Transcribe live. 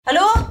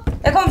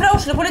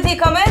Oslo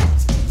politikammer.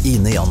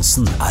 Ine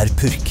Jansen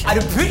purk.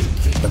 Du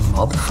purk? The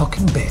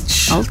motherfucking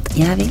bitch. Alt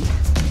jeg vil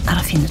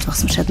å finne ut hva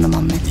som skjedde med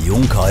mannen min.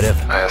 Jon Carew.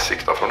 Jeg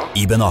sikta for noe?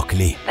 Iben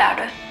Akeli. Det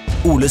du.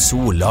 Ole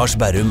So, Lars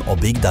Berrum og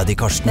Big Daddy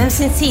Karsten. Hvem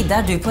sin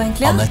side du på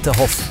egentlig? Annette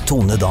Hoff,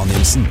 Tone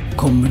Danielsen.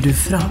 Kommer du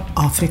fra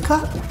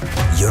Afrika?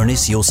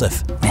 Jørnis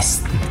Josef.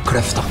 Nesten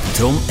kløfta.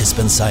 Trond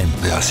Espen Seim.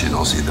 Det er synd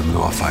å si det, men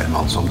det var feil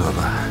mann som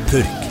døde.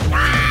 Purk.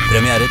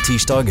 Premiere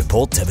tirsdag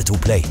på TV2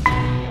 Play.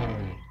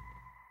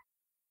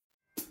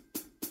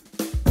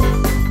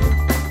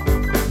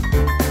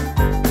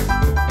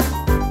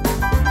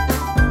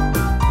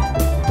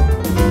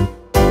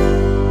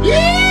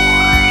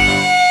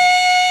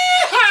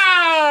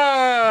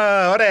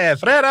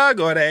 Fredag,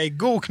 og det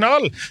god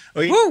knall.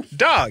 Og i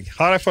dag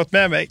har jeg fått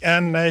med meg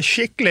en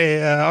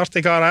skikkelig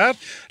artig kar her.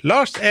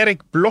 Lars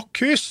Erik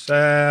Blokkhus,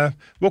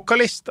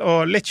 vokalist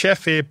og litt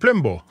sjef i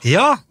Plumbo.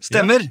 Ja,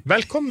 stemmer. Ja,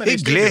 velkommen.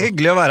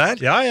 Hyggelig å være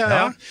her.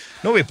 Ja.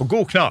 Nå er vi på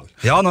god knall.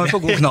 Ja, nå er vi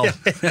på god knall.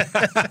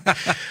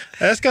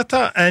 Jeg skal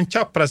ta en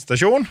kjapp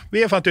presentasjon.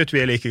 Vi har fant ut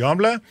vi like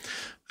gamle.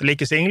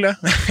 Like single.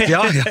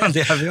 Ja,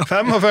 det vi jo.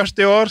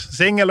 45 år,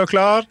 single og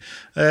klar.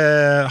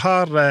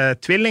 Har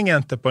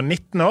tvillingjente på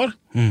 19 år.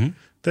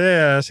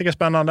 Det sikkert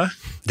spennende.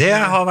 Det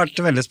har vært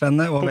veldig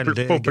spennende og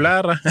veldig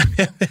populære.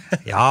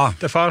 Ja.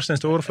 Det far sin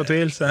store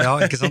fortvilelse. Ja,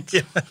 ikke sant?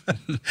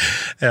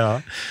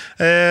 Ja.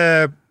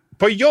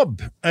 På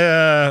jobb,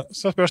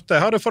 så spørs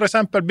det, har du for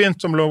eksempel begynt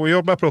som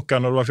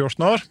jordbærplukker når du var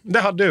 14 år?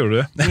 Det hadde jo du.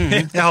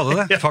 Jeg hadde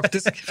det,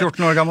 faktisk.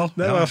 14 år gammel.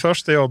 Det var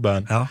første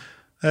jobben. Ja.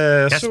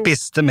 Jeg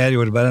spiste mer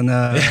jordbær enn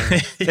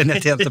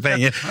jeg tjente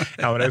penger.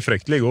 Ja, men det er jo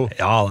fryktelig god.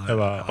 Ja.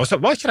 Og så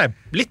var ikke det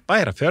litt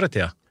bedre før i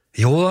tida?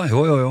 Jo.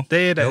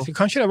 Det.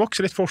 Kanskje det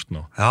vokser litt fort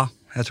nå? Ja,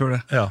 jeg tror det.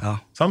 Ja.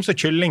 Samme som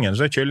kyllingen,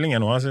 så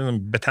kyllingen nå sånn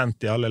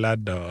betent i alle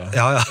ledd.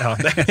 Ja.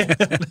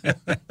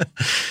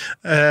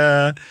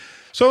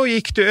 Så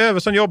gikk du over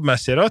sånn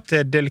jobbmessig da,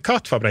 til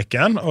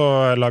Delikatfabrikken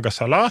og laget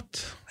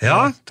salat.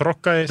 Ja,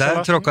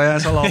 der tråkket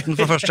jeg salaten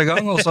for første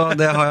gang, og så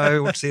det har jeg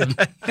gjort siden.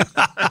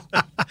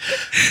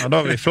 Ja, da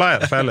har vi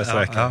flere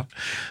fellesrekker.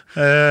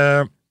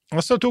 Ja.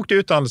 Og så tok du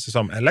utdannelse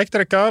som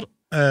elektriker.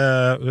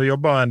 Du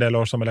jobbet en del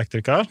år som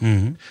elektriker.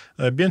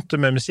 Begynte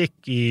med musikk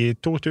i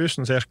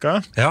 2000 cirka.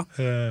 Ja.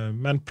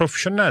 Men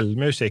profesjonell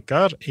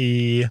musiker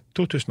i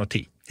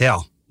 2010.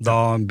 Ja,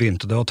 da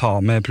begynte det å ta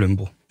med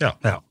Plumbo. Ja.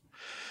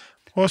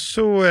 Og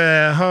så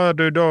har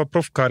du da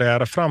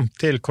proffkarriere frem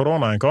til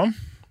koronaen kom.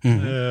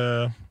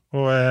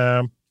 Og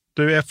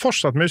du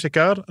fortsatt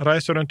musiker,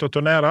 reiser rundt og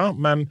turnerer,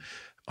 men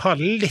har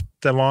litt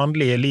det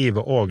vanlige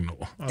livet også nå.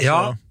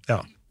 Altså,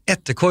 ja.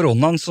 Etter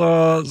koronaen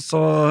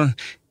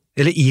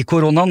eller i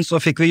koronaen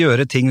så fikk vi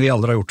gjøre ting vi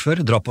aldri har gjort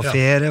før. Dra på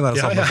ferie,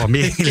 være sammen med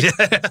familie,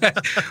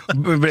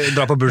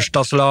 dra på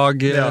bursdagslag.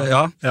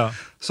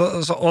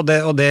 Og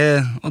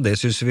det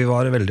synes vi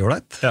var veldig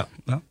ordentlig. Ja.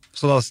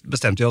 Så da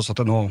bestemte vi oss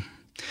at nå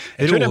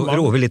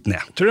roer vi litt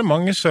ned. Jeg tror det er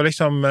mange som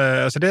liksom,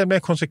 altså det er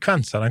mer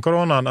konsekvenser av den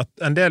koronaen, at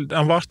en del,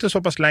 den varte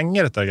såpass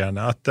lenge dette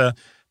greiene, at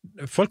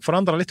folk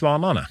forandrer litt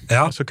vanene.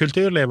 Ja. Altså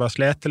kulturlivet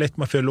sleter litt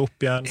med å fylle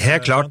opp igjen.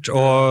 Helt klart,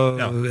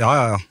 og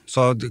ja.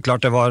 Så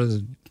klart det var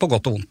på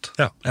godt og vondt.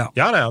 Ja,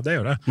 det er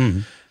jo det.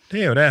 Det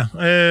er jo det.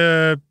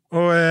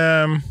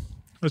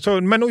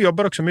 Men nå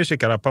jobber dere som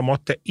musikere på en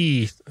måte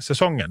i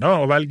sesongen da,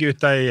 og velger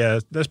ut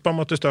de på en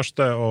måte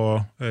største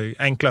og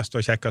enkleste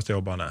og kjekkeste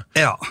jobbene.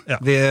 Ja.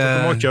 Du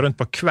må ikke rundt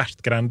på hvert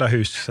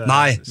grendahus sen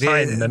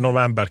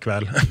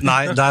novemberkveld.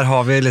 Nei, der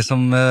har vi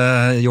liksom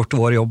gjort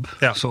vår jobb.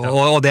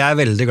 Og det er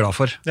jeg veldig glad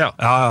for. Ja.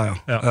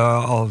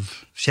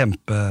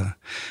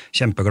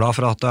 Kjempeglad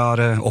for at jeg har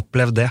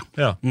opplevd det.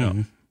 Ja,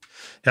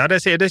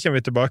 det kommer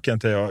vi tilbake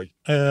igjen til også.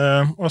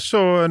 Og så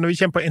når vi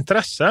kommer på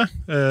interesse,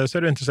 så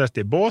er du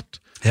interessert i båt.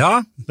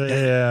 Ja. Det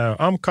er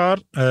amcar,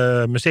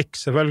 musikk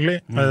selvfølgelig,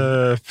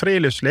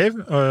 friluftsliv,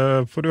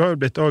 for du har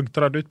jo blitt også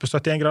dratt ut på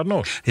 71 grader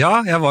nord.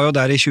 Ja, jeg var jo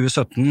der i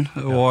 2017,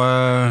 og...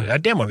 Ja,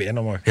 det må vi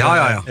gjennom også.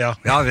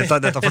 Ja,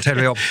 dette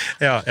forteller vi om.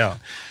 Ja.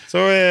 Så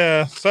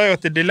er jo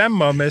et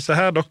dilemma med så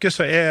her, dere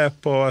som er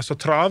så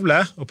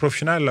travle og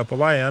profesjonelle på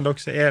veien,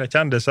 dere som er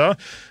kjendiser.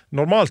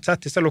 Normalt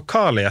sett disse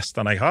lokale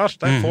gjestene jeg har,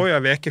 de får jo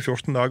en veke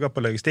 14 dager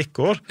på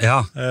logistikkord.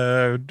 Ja.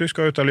 Du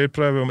skal ut av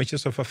lydprøve om ikke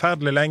så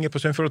forferdelig lenge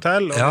på Sunnfjord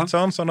Hotel, og litt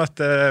sånn at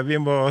vi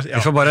må... Ja.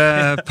 Vi får bare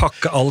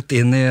pakke alt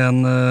inn i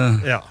en...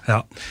 Ja.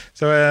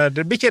 Så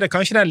det blir ikke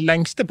kanskje den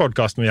lengste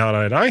podcasten vi har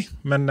her i dag,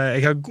 men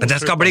jeg har god... Men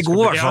den skal bli god,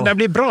 i hvert fall. Ja, den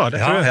blir bra, det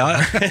tror jeg.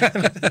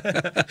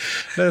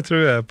 Det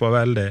tror jeg på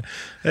veldig.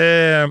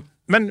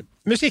 Men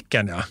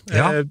musikken,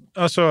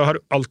 altså har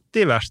du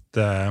alltid vært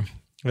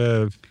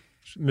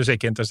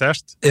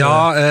musikkinteressert?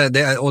 Ja,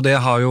 og det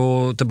har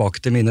jo tilbake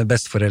til mine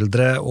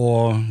besteforeldre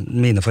og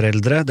mine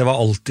foreldre. Det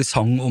var alltid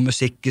sang og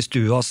musikk i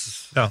stua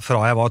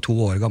fra jeg var 2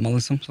 år gammel,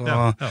 liksom. Så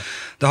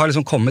det har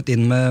liksom kommet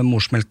inn med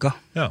morsmelka.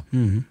 Ja.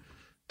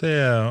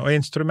 Og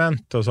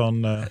instrument og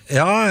sånn?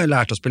 Ja, jeg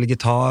lærte å spille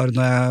gitar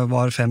når jeg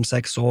var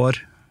 5-6 år.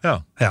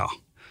 Ja.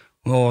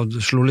 Og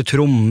slo litt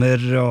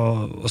trommer,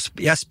 og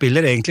jeg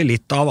spiller egentlig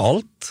litt av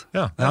alt.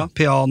 Ja,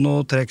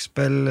 piano,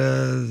 trekkspill,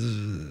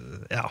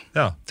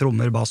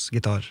 trommer, bass,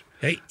 gitar.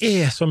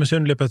 Jeg så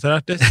misunnelig på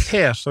det. Det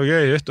ser så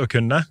gøy ut å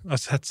kunne. Å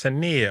sette seg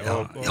ned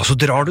og... Ja, så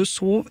drar du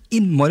så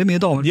innmari mye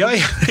damer. Ja.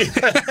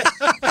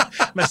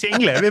 Men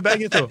single vi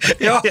begge to.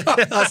 Ja,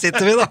 her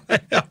sitter vi da.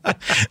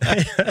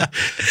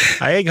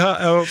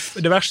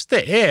 Det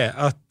verste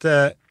at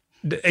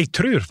jeg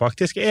tror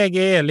faktisk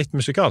jeg litt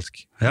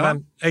musikalsk.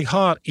 Men jeg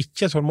har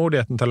ikke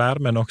tålmodigheten til å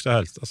lære meg noe så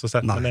helst. Altså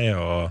sette meg ned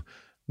og...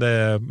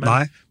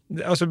 Nei.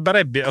 Altså,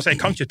 jeg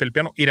kan ikke spille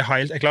piano i det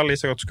hele, jeg klarer litt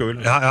så godt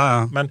skolen.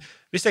 Men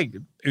hvis jeg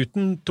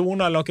uten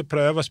toner eller noe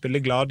prøver å spille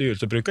gladjul,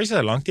 så bruker jeg ikke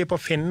så lang tid på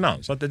å finne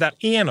den. Så det der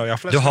noe i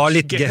hvert fall... Du har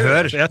litt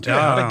gehør. Jeg tror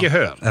jeg har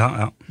gehør.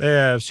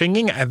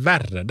 Synging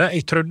verre.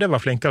 Jeg trodde jeg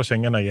var flinkere å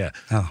synge enn jeg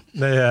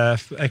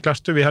Jeg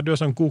klarte, vi hadde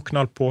jo sånn god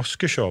knall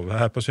påskeshow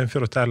her på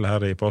Sunnfjord Hotel her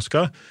i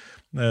påska,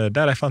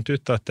 der jeg fant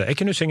ut at jeg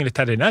kunne synge litt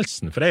Teddy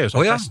Nelson, for det er jo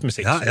sånn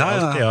festmusikk som jeg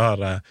alltid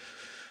har...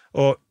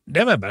 Og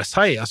det må jeg bare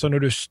si, altså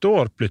når du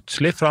står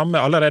plutselig fremme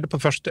allerede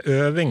på første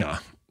øvinga,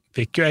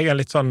 fikk jo jeg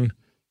en litt sånn,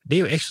 det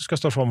er jo jeg som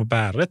skal stå frem og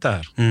bære dette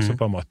her, så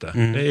på en måte.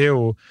 Det er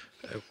jo,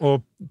 og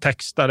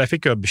tekster, jeg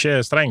fikk jo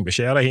streng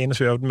beskjed av henne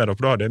som vi øvde med,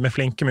 for da hadde vi med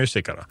flinke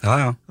musikere.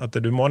 At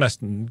du må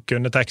nesten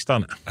kunne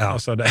tekstene.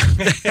 Altså det.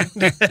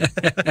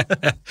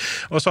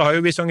 Og så har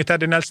jo vi sunget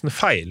Teddy Nelson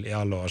feil i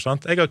alle år,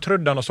 sant? Jeg har jo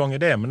trodd han å synge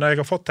det, men når jeg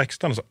har fått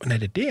tekstene, så, nei,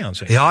 det han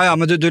synger. Ja,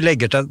 men du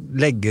legger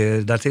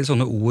deg til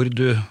sånne ord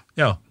du...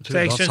 Ja, så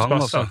jeg synes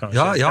passer,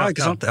 kanskje. Ja,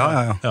 ikke sant?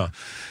 Ja.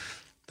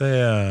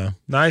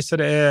 Nei, så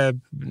det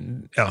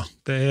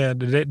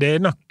er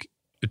nok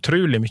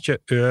utrolig mye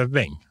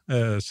øving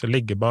som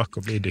ligger bak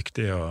å bli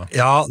dyktig.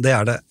 Ja, det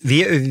er det.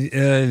 Vi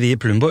i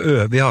Plumbo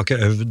vi har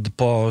ikke øvd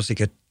på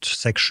sikkert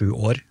 6-7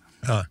 år.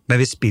 Men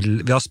vi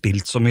har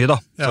spilt så mye da.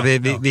 Så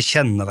vi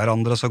kjenner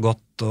hverandre så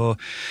godt, og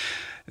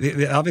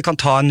vi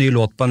kan ta en ny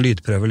låt på en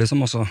lydprøve,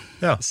 liksom, og så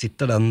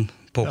sitter den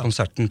på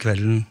konserten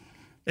kvelden.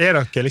 Er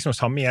dere liksom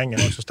samme gjengen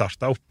som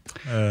startet opp?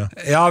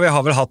 Ja, vi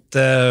har vel hatt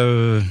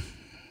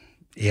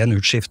en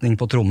utskiftning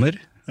på trommer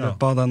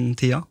på den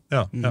tida.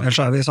 Ellers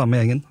er vi samme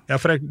gjengen. Ja,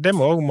 for det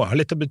må også ha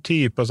litt å bety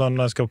på sånn at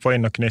man skal få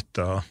inn og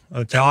knytte og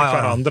kjenne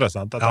hverandre,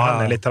 sant? At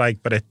han er litt treig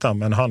på dette,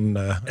 men han...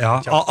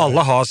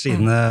 alle har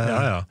sine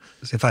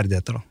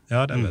ferdigheter da.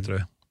 Ja, det vet du.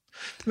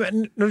 Men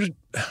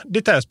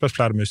dette har jeg spurt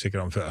flere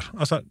musikere om før.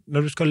 Altså, når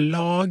du skal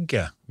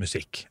lage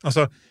musikk,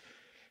 altså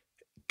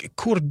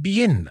hvor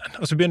begynner den?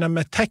 Altså begynner den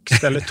med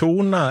tekst eller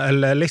toner,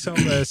 eller liksom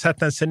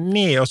setter den seg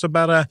ned, og så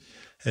bare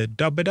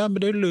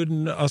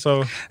dabbe-dabbe-dulluden,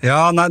 altså...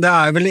 Ja, nei, det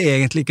er vel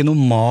egentlig ikke noe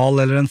mal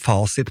eller en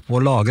fasit på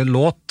å lage en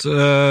låt.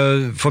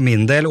 For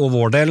min del og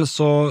vår del,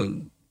 så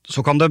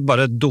kan det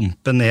bare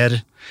dumpe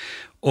ned,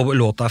 og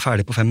låta er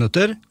ferdig på 5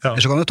 minutter,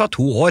 eller så kan det ta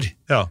 2 år.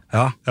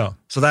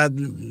 Så det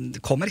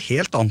kommer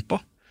helt an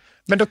på.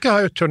 Men dere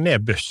har jo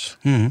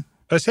turnébuss.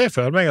 Og jeg ser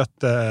for meg at...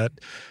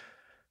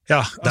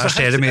 altså, der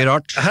skjer det mye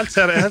rart. Helt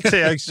til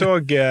jeg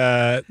så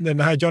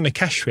denne Johnny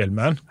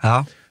Cash-filmen,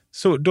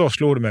 så da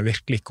slo det meg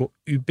virkelig hvor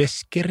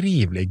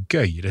ubeskrivelig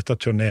gøy dette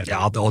turneret.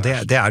 Ja, og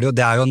det er jo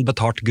en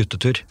betalt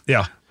guttetur.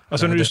 Ja,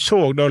 altså når du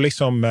så da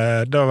liksom,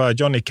 da var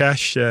Johnny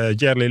Cash,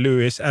 Jerry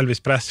Lewis,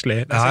 Elvis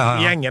Presley,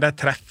 gjengen der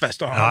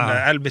treffes, da han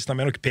Elvis med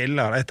noen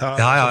piller, jeg tar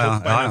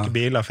noen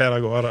biler før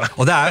jeg går.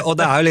 Og det er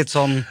jo litt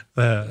sånn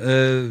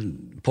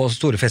på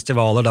store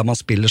festivaler der man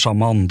spiller sammen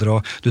med andre,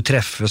 og du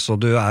treffes, og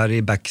du er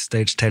i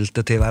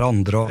backstage-teltet til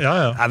hverandre, og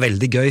det er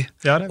veldig gøy.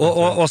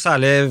 Og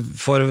særlig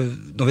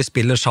når vi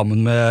spiller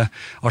sammen med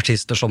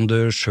artister som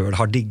du selv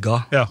har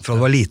digget fra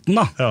du var liten,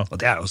 da. Og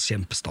det er jo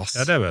kjempestas.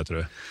 Ja, det vet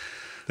du.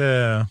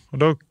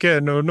 Og dere,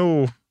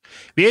 nå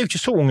vi er jo ikke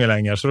så unge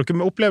lenger, så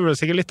dere opplever det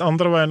sikkert litt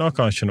andre veien nå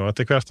kanskje nå,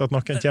 etter hvert at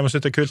noen kommer og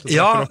sitter kult.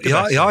 Ja,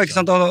 ikke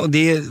sant, og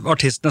de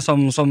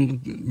artistene som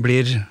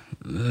blir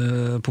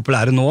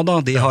populære nå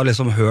da, de har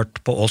liksom hørt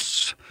på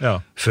oss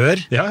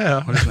før.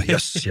 Og liksom,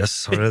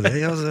 jøss, har det det?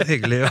 Ja, så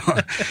hyggelig.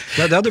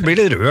 Du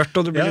blir litt rørt,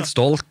 og du blir litt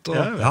stolt.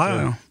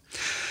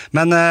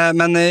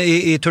 Men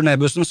i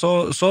turnébussen,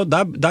 så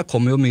der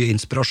kommer jo mye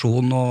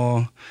inspirasjon,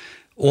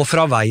 og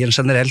fra veien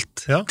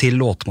generelt til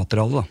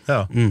låtmateriale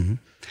da.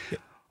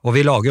 Og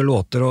vi lager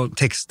låter og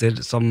tekster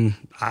som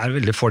er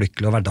veldig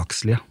folkelige og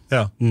hverdagslige.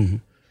 Ja,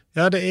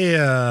 det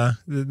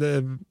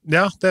vil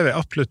jeg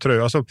absolutt tro.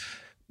 Altså,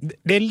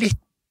 det er litt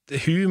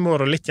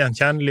humor og litt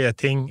gjenkjennelige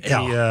ting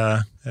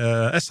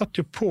jeg satt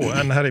jo på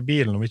en her i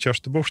bilen når vi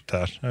kjørte bort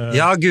her.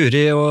 Ja,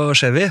 Guri og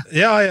Chevy.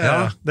 Det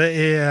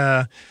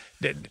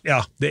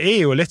er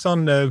jo litt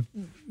sånn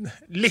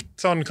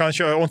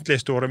kanskje ordentlig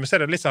historie, men så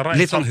er det litt sånn ren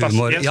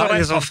humor.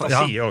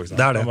 Fantasi også.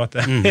 Det er det.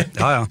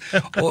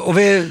 Og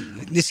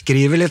vi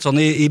skriver litt sånn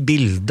i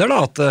bilder da,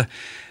 at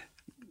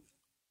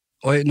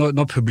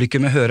når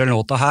publikummet hører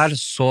låta her,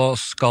 så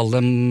skal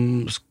de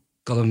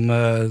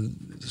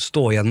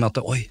stå igjen med at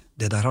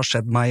det der har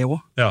skjedd meg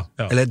også.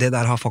 Eller det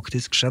der har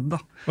faktisk skjedd da.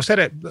 Og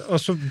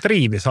så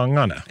driver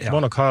sangene.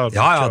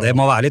 Det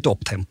må være litt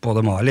opptempo,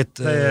 det må være litt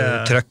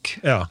trøkk.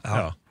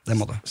 Det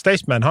må det.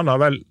 Staysman, han har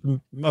vel,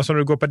 altså når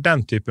du går på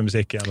den type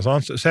musikk igjen, så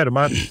er det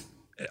mer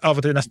av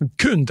og til nesten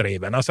kun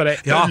driven. Altså det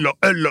øl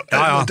og øl.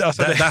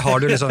 Altså der har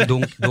du liksom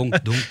dunk.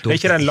 Det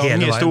ikke den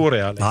lange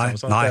historien,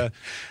 liksom. Nei.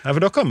 For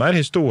dere har mer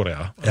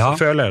historier,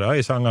 føler jeg da,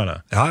 i sangene.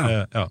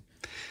 Ja.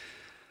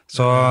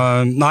 Så,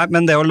 nei,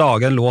 men det å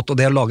lage en låt, og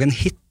det å lage en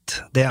hit,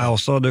 det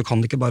også, du kan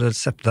ikke bare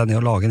sette deg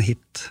ned og lage en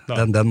hit.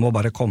 Den må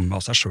bare komme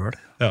av seg selv,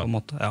 på en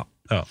måte. Ja.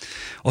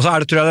 Og så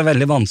tror jeg det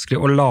veldig vanskelig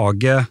å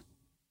lage,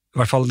 i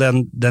hvert fall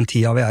den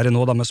tida vi i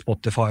nå, da med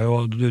Spotify,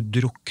 og du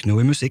drukner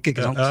jo i musikk,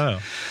 ikke sant? Ja.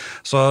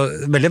 Så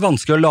veldig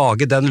vanskelig å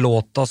lage den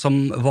låta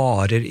som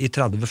varer i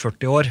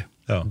 30-40 år.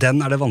 Ja. Den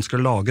det vanskelig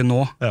å lage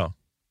nå. Ja.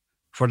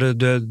 For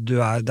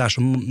det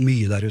så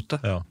mye der ute.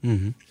 Ja.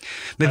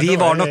 Men vi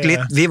var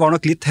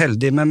nok litt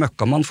heldige med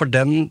Møkkamann, for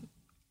den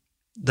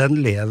kan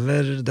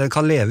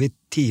leve i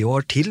 10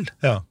 år til.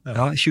 Ja,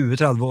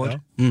 20-30 år.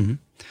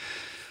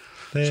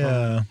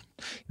 Ja.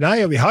 Nei,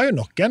 og vi har jo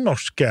noen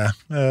norske,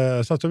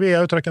 sånn at vi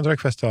jo Trøkken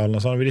Trøkkfestivalen,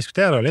 og sånn, vi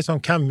diskuterer litt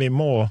sånn hvem vi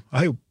må, jeg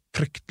har jo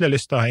fryktelig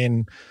lyst til å ha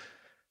inn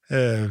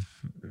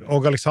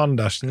Åge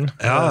Aleksandersen,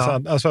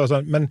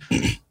 men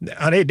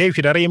det jo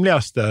ikke det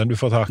rimeligste du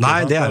får tak i.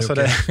 Nei, det jo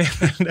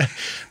ikke.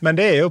 Men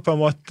det jo på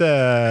en måte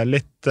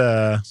litt,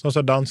 sånn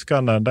som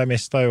danskene, de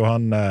mistet jo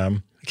han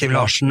Kim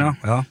Larsen,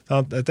 ja.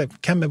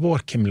 Hvem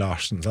vår Kim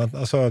Larsen?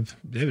 Altså,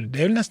 det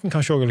jo nesten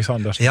kanskje Åge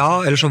Aleksandersen.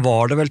 Ja, eller så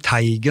var det vel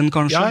Teigen,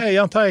 kanskje? Ja,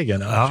 Jan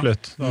Teigen,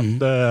 absolutt.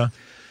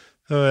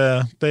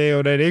 Det jo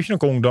ikke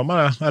noen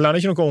ungdommer, eller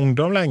det ikke noen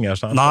ungdom lenger,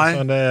 sant? Nei.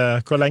 Altså,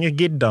 hvor lenge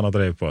gidder han å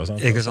drive på?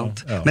 Sant? Ikke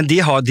sant? Ja. Men de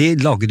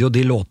lagde jo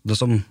de låtene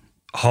som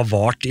har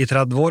vart i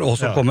 30 år,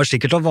 og så kommer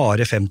sikkert til å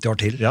vare 50 år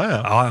til.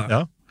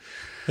 Ja.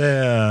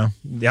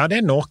 Det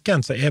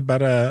noen som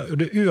bare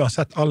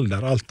uansett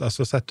alder,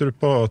 altså setter du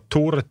på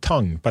Tore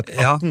Tang på et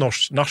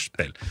 18-års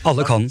nachspiel.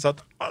 Alle kan.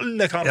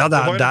 Alle kan. Ja, det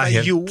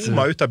helt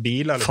joma ut av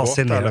biler eller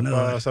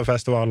båter på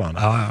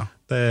festivalene. Ja.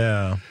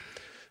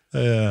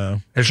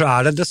 Ellers så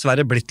det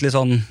dessverre blitt litt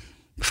sånn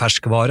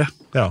ferskvare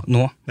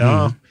nå.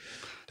 Ja.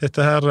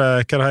 Dette her,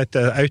 hva det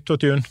heter,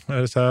 autotune.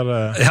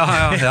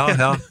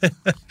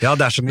 Ja,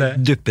 det så mye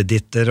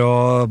duppeditter,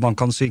 og man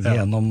kan synge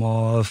gjennom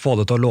og få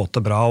det til å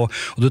låte bra, og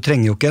du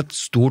trenger jo ikke et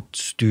stort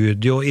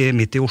studio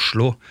midt i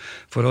Oslo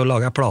for å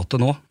lage en plate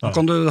nå. Da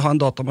kan du ha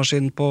en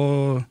datamaskin på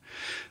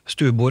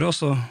stuebordet, og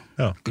så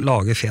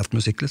lage fet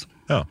musikk, liksom.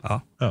 Ja.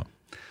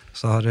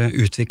 Så har det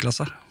utviklet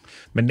seg.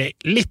 Men det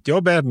litt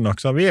jobb det nok,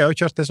 så vi har jo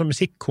kjørt det som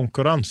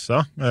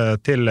musikkonkurranser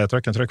til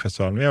Trøkken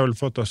Trøkkfestivalen. Vi har jo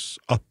fått oss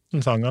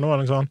 18 sanger nå,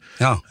 eller noe sånt.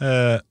 Ja.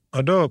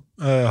 Og da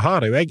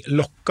har jo jeg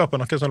lokket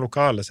på noen sånne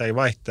lokale, så jeg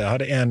vet det. Jeg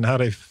hadde en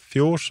her i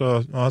fjor,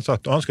 så han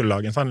skulle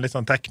lage en sånn litt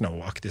sånn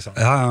techno-aktig sang.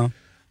 Ja.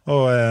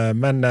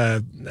 Men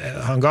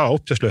han ga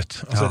opp til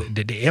slutt. Altså,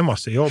 det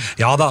masse jobb.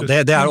 Ja da,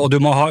 det og du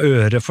må ha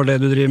øre for det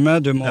du driver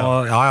med. Du må,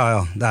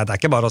 Det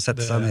ikke bare å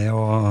sette seg ned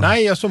og...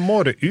 Nei, og så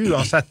må du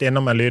uansett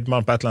innom en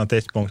lydmann på et eller annet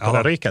tidspunkt, og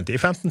det ryker ikke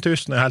i 15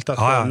 000 i hele tatt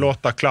for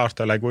låta klar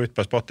til å legge ut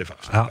på Spotify.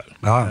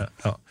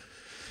 Ja.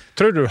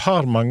 Tror du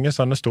har mange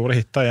sånne store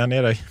hitter igjen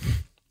i deg?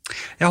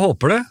 Jeg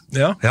håper det.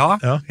 Ja.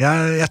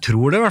 Jeg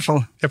tror det i hvert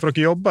fall. For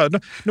dere jobber,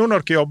 nå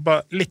når dere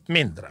jobber litt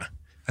mindre,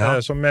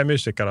 som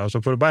musikere, så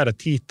får du bare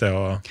tid til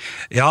å...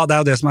 Ja, det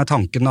jo det som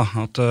tanken da,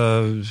 at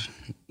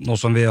nå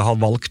som vi har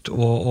valgt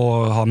å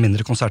ha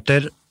mindre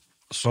konserter,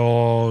 så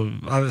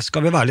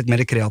skal vi være litt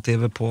mer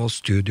kreative på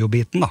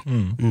studiobiten da.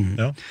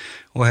 Ja.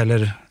 Og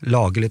heller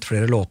lage litt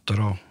flere låter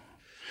og...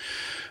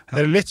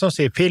 Det litt sånn å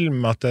si i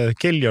film at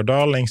kill your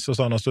darlings og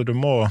sånn, altså du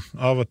må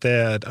av og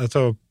til,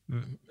 altså...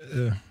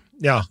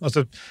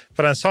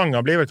 for en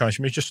sanger blir vel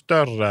kanskje mye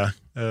større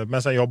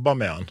mens jeg jobber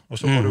med han, og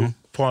så må du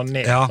på han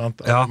ned, sant?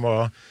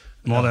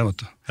 Må det,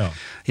 vet du. Ja.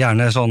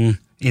 Gjerne sånn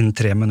innen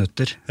 3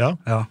 minutter.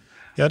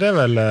 Ja, det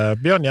vel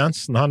Bjørn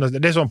Jensen,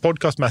 det sånn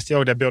podcastmessig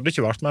også, det burde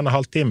ikke vært med en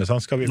halvtime, så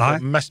han skal vi få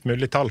mest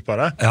mulig tall på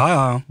det.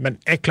 Ja. Men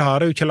jeg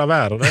klarer jo ikke å la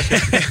være det.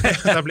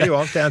 Det blir jo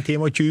alltid 1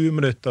 time og 20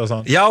 minutter og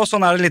sånn. Ja, og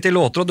sånn det litt i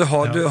låter, og du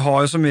har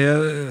jo så mye,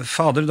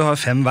 fader, du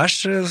har 5 vers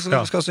som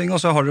skal synge,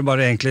 og så har du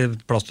bare egentlig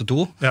plass til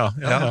 2. Ja.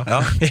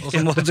 Og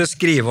så må du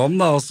skrive om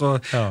da, og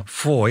så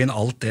få inn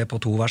alt det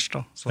på 2 vers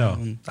da. Så,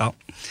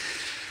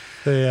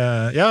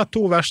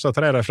 2 vers og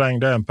 3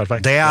 refreng, det en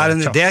perfekt.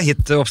 Det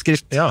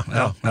hitoppskrift. Ja.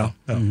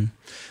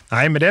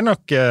 Nei, men det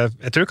nok,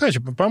 jeg tror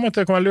kanskje på en måte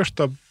det kan være lurt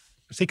å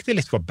sikte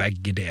litt på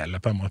begge deler,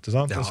 på en måte,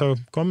 sant? Ja. Så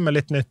komme med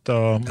litt nytt,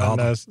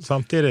 men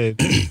samtidig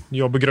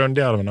jobbe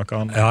grundigere med noe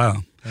annet. Ja.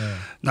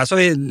 Nei, så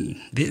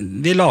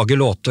vi lager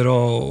låter,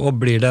 og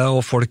blir det, og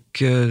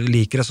folk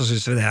liker det, så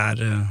synes vi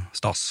det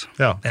stas.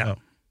 Ja.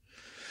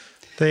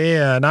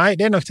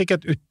 Det nok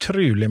sikkert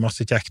utrolig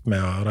masse kjekt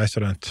med å reise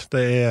rundt.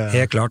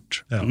 Helt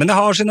klart. Ja. Men det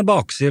har sine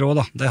baksider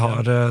også,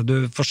 da.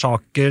 Du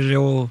forsaker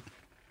jo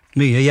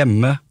mye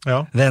hjemme,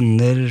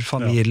 venner,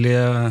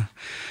 familie.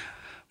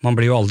 Man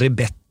blir jo aldri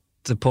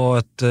bedt på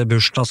et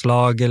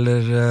bursdagslag,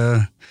 eller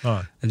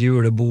et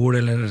julebord,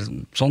 eller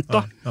sånt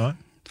da.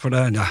 For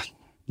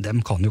dem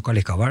kan jo ikke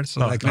allikevel,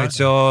 så det ikke nødt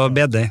til å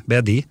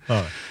be de.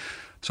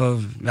 Så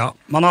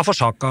man har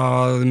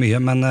forsaket mye,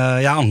 men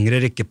jeg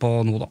angrer ikke på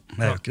noe da.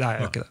 Jeg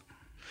gjør ikke det.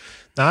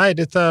 Nei,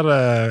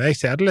 jeg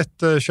ser det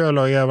litt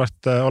selv, og jeg har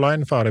vært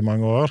alenefar i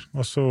mange år,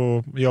 og så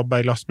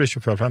jobber jeg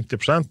lastbilsjåfør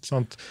 50%,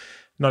 sant?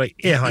 Når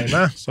jeg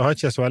hjemme, så har jeg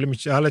ikke så veldig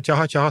mye, eller jeg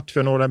har ikke hatt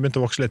før nå, det begynte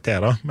å vokse litt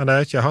til da, men jeg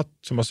har ikke hatt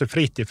så masse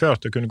fritid før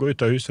til å kunne gå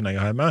ut av huset når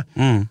jeg er hjemme.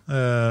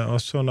 Og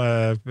så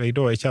når jeg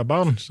da ikke har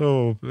barn, så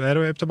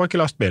er det tilbake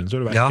i lastbilen, så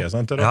er du vekke,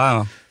 sant?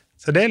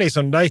 Så det er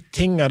liksom de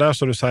tingene der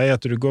som du sier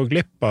at du går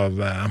glipp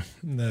av,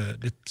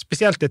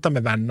 spesielt dette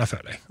med venner,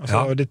 føler jeg.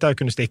 Altså, og dette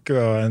kunne stikke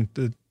en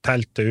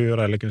telttur,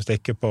 eller kunne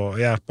stikke på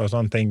hjelp og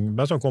sånne ting,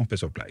 bare sånn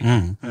kompisopplegg.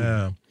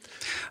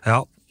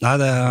 Ja. Nei,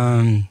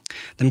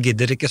 de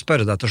gidder ikke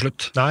spørre deg til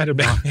slutt. Nei, det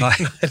blir... Nei.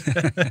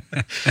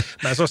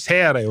 Men så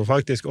ser jeg jo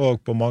faktisk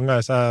også på mange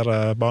av disse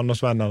her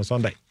barndomsvennene og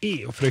sånn, de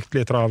er jo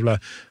fryktelig travle,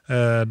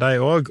 de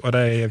også, og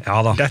de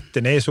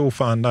detter ned i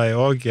sofaen, de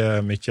også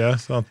mye,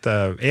 sånn at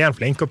er en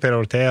flink å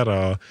prioritere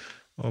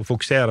og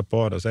fokusere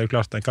på det, så er det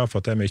klart den kan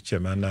få til mye,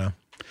 men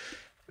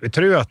jeg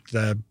tror at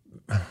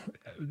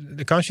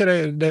kanskje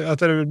det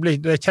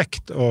er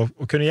kjekt å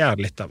kunne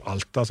gjøre litt av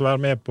alt, altså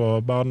være med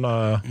på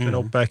barna med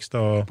oppvekst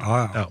og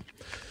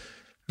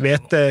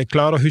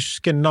klare å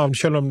huske navn,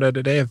 selv om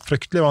det er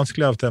fryktelig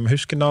vanskelig av og til, men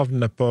huske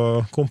navnene på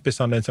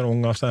kompisene dine som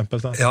unger, for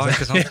eksempel. Sant? Ja,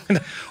 ikke sant?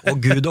 Og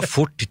Gud og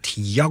fort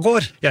tida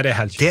går. Ja, det er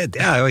helt sjukt.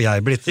 Det er jo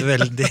jeg blitt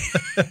veldig...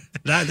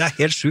 det er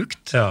helt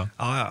sjukt. Ja.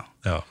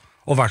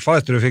 Og i hvert fall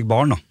etter du fikk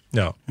barn,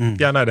 da.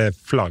 Ja, nei, det er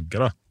flagg,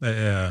 da. Det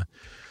er...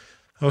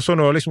 Og så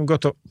nå liksom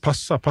gått og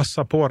passe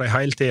på deg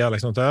hele tiden,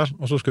 liksom der,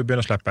 og så skal du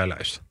begynne å slippe deg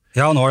løs.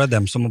 Ja, nå er det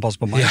dem som må passe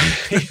på meg.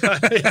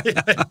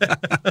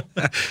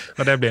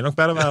 Og det blir nok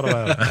bare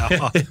verre.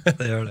 Ja,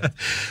 det gjør det.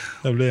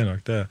 Det blir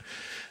nok det.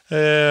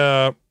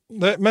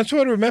 Men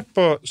så er du med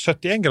på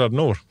 71 grader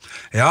nord.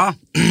 Ja,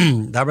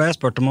 der ble jeg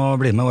spurt om å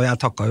bli med, og jeg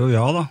takket jo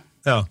ja da.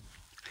 Ja.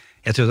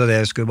 Jeg trodde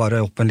det skulle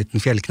bare opp en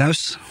liten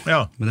fjellknaus,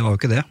 men det var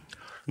jo ikke det.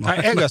 Nei,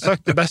 jeg har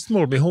sagt til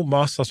bestemor blir hun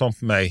maser sånn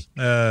på meg.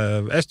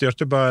 Jeg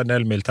styrte bare en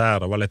del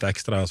militær og var litt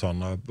ekstra og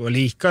sånn, og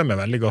liker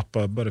meg veldig godt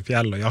på både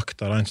fjell og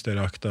jakt og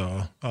reinsdyrjakt og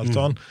alt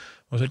sånn.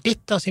 Og så,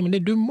 Simen,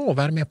 du må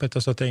være med på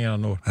dette sånne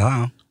tingene nå.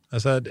 Ja.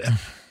 Altså,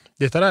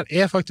 dette der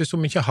er faktisk så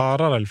mye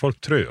hardere enn folk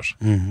tror.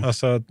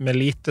 Altså, med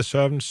lite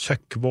søvn,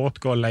 søkk, våt,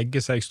 gå og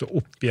legge seg, stå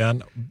opp igjen,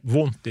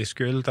 vondt i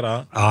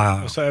skuldra.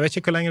 Så jeg vet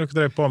ikke hvor lenge dere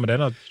drev på med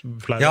det.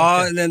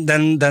 Ja,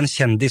 den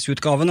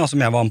kjendisutgaven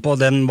som jeg var med på,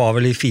 den var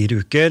vel i 4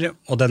 uker,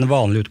 og den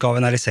vanlige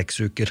utgaven er i 6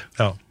 uker.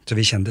 Ja. Så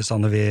vi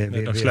kjendisene, vi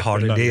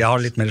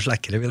har litt mer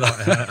slakkere, vi da.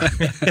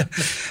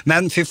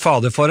 Men fy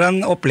fader, for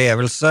en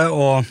opplevelse,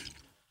 og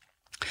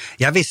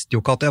jeg visste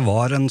jo ikke at jeg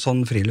var en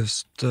sånn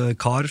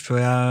friluftskar før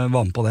jeg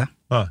var med på det.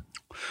 Ja.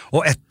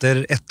 Og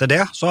etter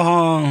det så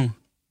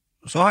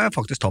har jeg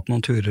faktisk tatt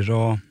noen turer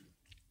og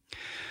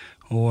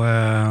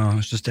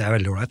synes det er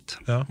veldig ordentlig.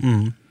 Ja.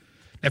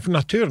 For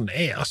naturen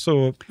er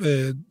altså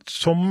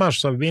sommer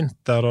så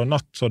vinter og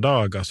natt så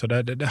dag, altså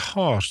det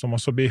har så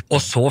masse å by på.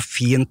 Og så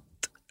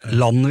fint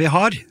land vi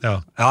har. Ja.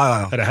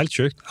 Er det helt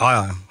sjukt?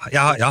 Ja.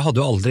 Jeg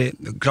hadde jo aldri,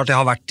 klart jeg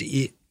har vært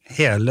i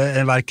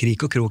hver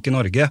krik og krok i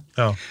Norge.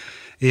 Ja.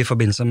 I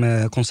forbindelse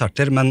med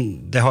konserter,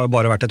 men det har jo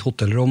bare vært et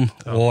hotellrom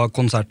og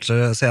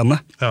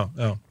konsertscene.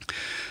 Ja.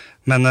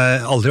 Men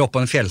aldri opp på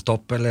en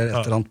fjelltopp eller et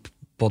eller annet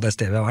på det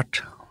stedet vi har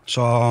vært.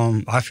 Så,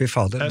 fy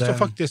fader. Så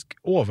faktisk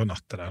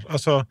overnatte der.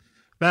 Altså,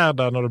 vær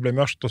der når det blir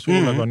mørkt og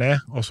sola går ned,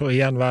 og så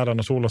igjen vær der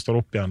når sola står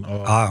opp igjen,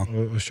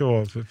 og se,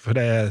 for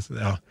det er,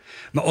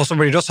 Men også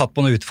blir det jo satt på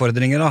noen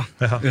utfordringer da,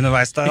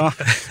 underveis der da.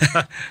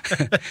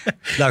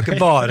 Det er jo ikke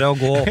bare å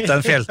gå opp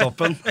den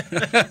fjelltoppen.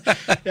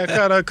 Hva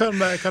er det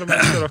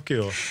dere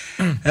gjorde?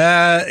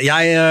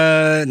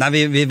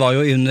 Vi var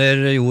jo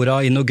under jorda,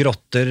 i noen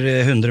grotter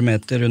 100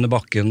 meter under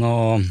bakken,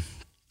 og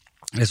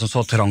liksom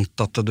så trangt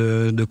at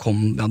du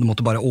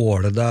måtte bare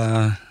åle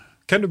deg.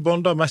 Kan du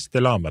bonde mest i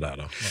lag med deg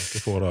da? Når du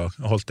får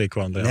holdt i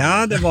hverandre?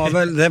 Ja, det var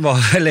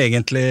vel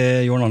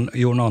egentlig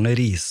Jon Arne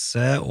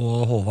Riise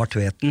og Håvard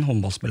Tveten,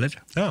 håndballspiller.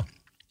 Ja.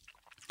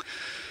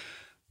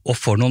 Og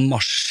for noen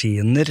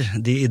maskiner,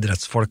 de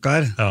idrettsfolka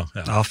her.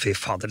 Ja, fy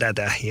fader,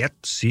 det er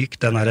helt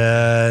sykt, den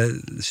der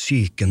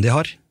syken de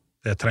har.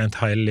 Det er trent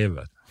hele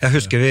livet. Jeg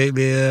husker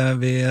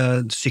vi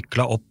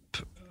sykla opp,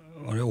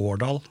 var det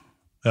Årdal?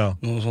 Ja.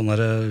 Noen sånne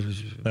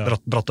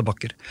bratte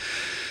bakker.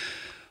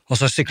 Og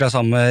så syklet jeg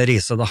sammen med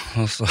Riise da,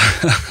 og så...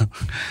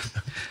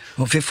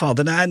 Og fy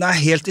fader, det er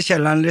helt i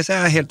kjelleren, Riise,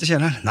 jeg er helt i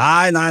kjelleren.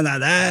 Nei,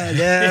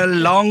 det er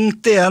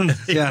langt igjen.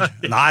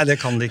 Nei, det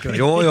kan det ikke.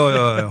 Jo.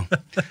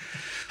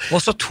 Og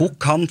så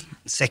tok han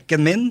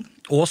sekken min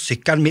og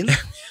sykkelen min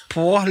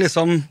på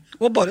liksom,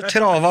 og bare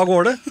trava av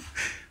gårde.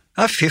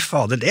 Ja, fy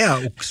fader, det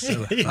er okse.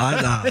 Nei,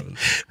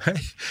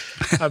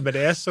 men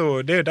det er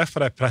jo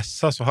derfor de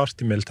presser så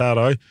hardt i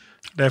militæret også.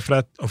 Det er for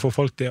å få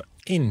folk til å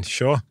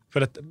innse, for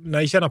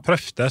når jeg ikke har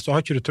prøvd det, så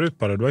har ikke du tro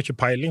på det, du har ikke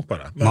peiling på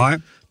det.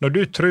 Men når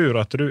du tror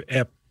at du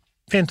er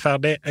fint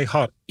ferdig, jeg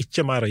har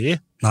ikke mer å gi,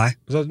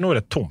 så nå er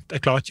det tomt,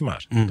 jeg klarer ikke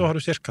mer. Da har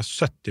du cirka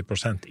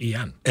 70%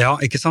 igjen. Ja,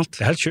 ikke sant?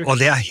 Det er helt sykt. Og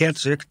det er helt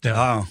sykt,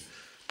 ja.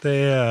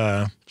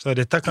 Så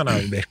dette kan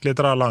jeg virkelig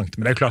dra langt,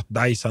 men det er klart,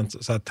 de som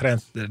har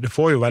trent, du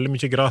får jo veldig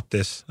mye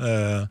gratis,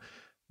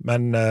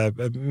 Men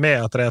med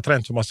at de har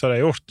trent så masse de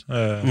har gjort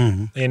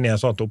inn I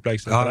en sånt opplegg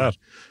som det der.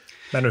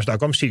 Men når du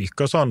snakker om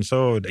syke og sånn,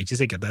 så det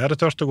ikke sikkert det det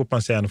tørst å gå på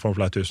en scene for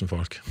flere tusen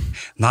folk.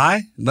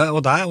 Nei,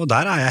 og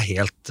der jeg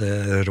helt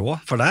rå,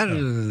 for der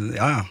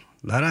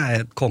der jeg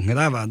et konge,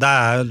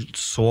 det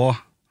så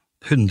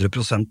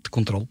 100%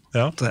 kontroll.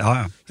 Ja,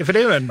 for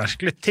det jo en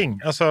merkelig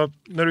ting. Altså,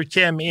 når du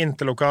kommer inn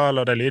til lokalet,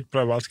 og det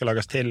lydprøver, alt skal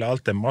lages til,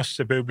 alt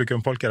masse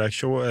publikum, folk I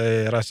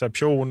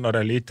resepsjon, og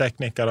det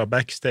lydteknikere,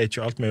 backstage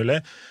og alt mulig,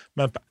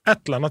 men på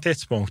et eller annet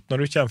tidspunkt, når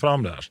du kommer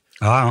frem der,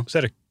 så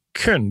det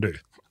kun du.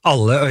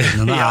 Alle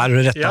øynene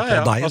rettet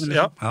på deg.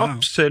 Altså,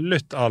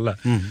 absolutt alle.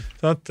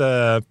 Sånn at,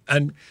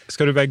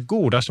 skal du være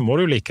god der, så må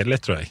du like det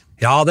litt, tror jeg.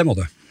 Ja, det må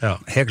du.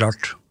 Helt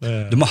klart.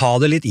 Du må ha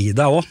det litt I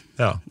deg også.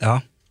 Ja.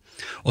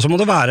 Og så må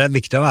det være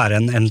viktig å være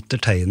en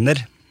entertainer.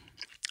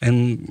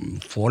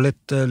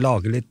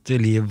 Lage litt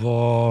liv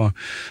og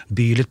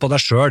by litt på deg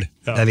selv.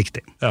 Det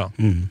viktig.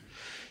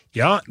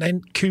 Ja,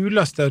 den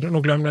kuleste, nå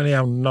glemmer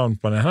jeg navn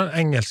på den, han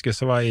engelske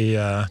som var I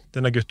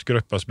denne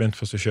guttegruppa som begynte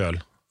for seg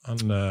selv.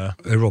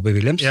 Robbie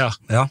Williams? Ja.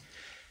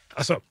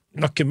 Altså,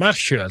 noe mer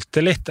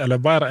selvtillit eller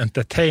bare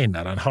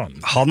entertainer enn han.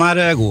 Han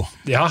god.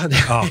 Ja,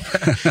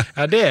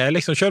 det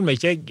liksom, selv om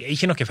jeg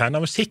ikke noen fan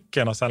av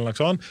musikken eller noe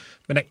sånt,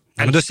 men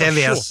du ser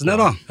vesenet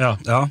da. Ja.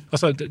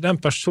 Altså,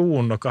 den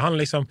personen, han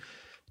liksom,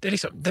 det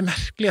er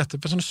merkelig at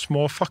det på sånne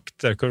små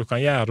fakter hva du kan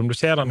gjøre, om du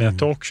ser han I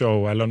et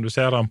talkshow, eller om du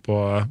ser han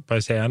på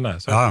en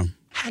scene. Så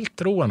helt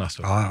roen,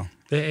 altså.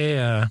 Det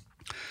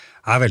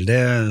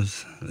veldig,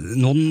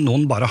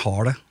 noen bare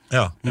har det.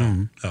 Ja.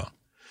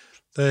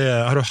 Det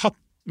har du hatt,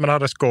 men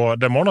har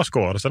det må nå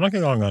skåre seg noen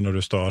ganger når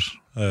du står?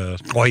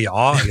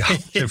 Ja,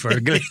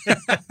 selvfølgelig.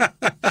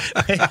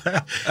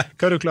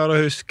 Hva du klarer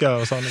å huske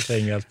og sånne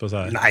ting helt på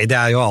seg? Nei, det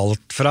jo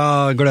alt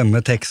fra glemme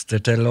tekster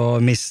til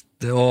å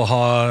miste og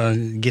ha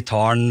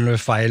gitaren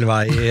feil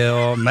vei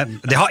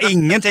men det har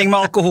ingenting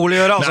med alkohol å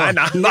gjøre, altså.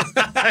 Nei.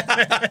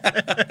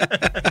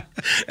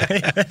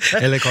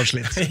 Eller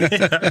kanskje litt.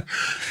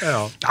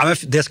 Ja, men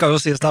det skal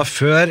jo sies da,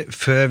 før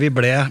vi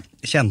ble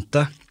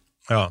kjente,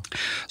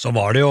 så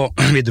var det jo,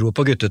 vi dro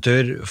på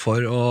guttetur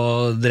for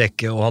å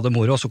drikke og hadde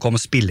moro, og så kom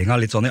spillinga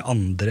litt sånn I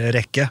andre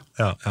rekke.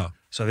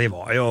 Så vi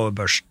var jo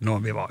børsten,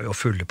 og vi var jo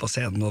fulle på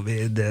scenen, og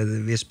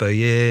vi spøy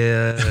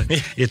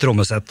I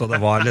trommesett, og det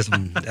var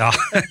liksom,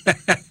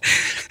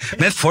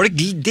 Men folk,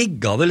 de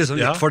digga det liksom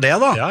litt for det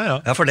da.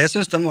 Ja, for det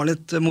synes de var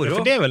litt moro.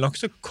 For det vel nok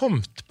så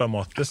kommet på en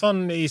måte, sånn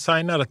I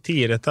senere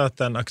tid, dette at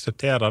den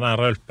aksepterer den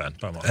rølpen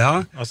på en måte.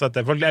 Altså at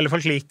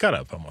folk liker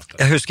det på en måte.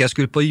 Jeg husker jeg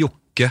skulle på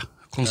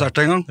Jokke-konsert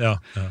en gang. Ja.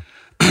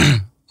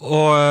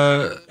 Og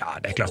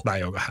det klart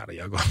meg og herre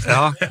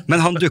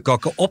men han dukket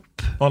ikke opp.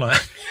 Nei.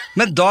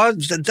 Men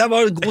det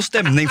var god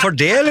stemning for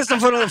det, liksom,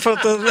 for at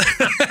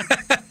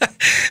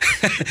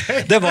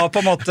det var på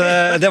en måte,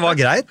 det var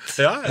greit.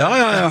 Ja.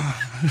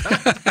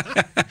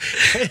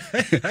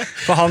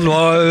 For han lå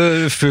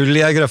full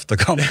I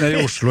grøftekant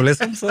I Oslo,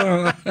 liksom, så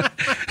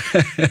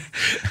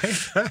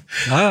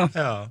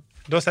Ja.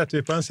 Da setter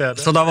vi på en CD.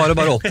 Så da var det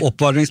bare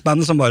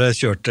oppvarmingsbandet som bare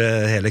kjørte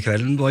hele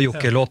kvelden. Det var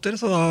Jokke-låter,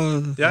 så da var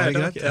det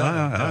greit.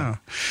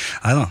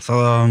 Neida, så,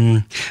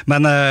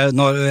 men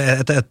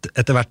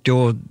etter hvert jo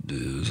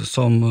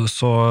så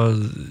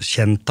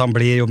kjent han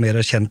blir, jo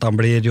mer kjent han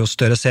blir, jo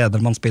større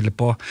scener man spiller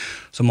på,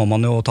 så må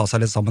man jo ta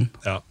seg litt sammen.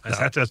 Ja, jeg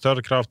setter et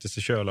større krav til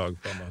seg selv også,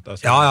 på en måte.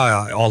 Altså. Ja,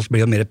 alt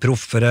blir jo mer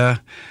proffere.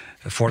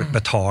 Folk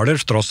betaler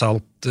tross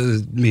alt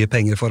mye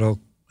penger for å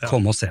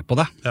komme og se på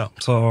det.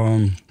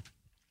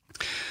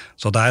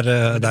 Så det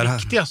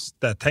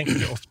viktigste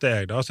tenker jeg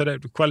ofte da, altså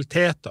det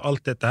kvalitet og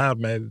alt dette her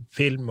med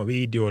film og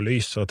video og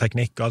lys og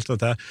teknikk og alt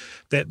dette her,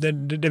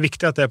 det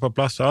viktig at det på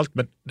plass og alt,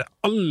 men det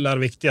aller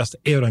viktigste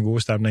jo den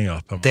gode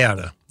stemningen på en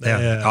måte.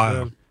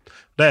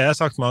 Det har jeg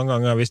sagt mange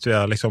ganger, hvis du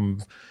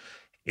liksom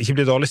ikke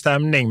blir dårlig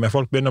stemning, men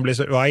folk begynner å bli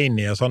så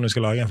uenige og sånn, vi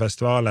skal lage en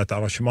festival, et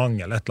arrangement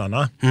eller et eller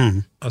annet.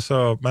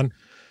 Altså, men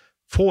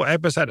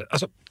jeg bør si det,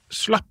 altså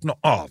slapp nå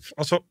av.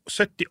 Altså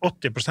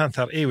 70-80%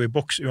 her jo I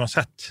boks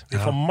uansett. Vi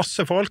får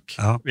masse folk,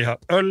 vi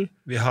har øl,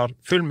 vi har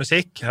full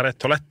musikk, her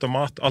toalett og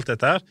mat, alt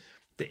dette her.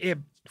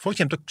 Folk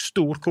kommer til å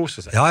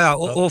storkose seg. Ja,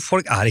 og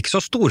folk ikke så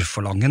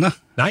storforlangende.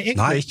 Nei,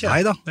 egentlig ikke.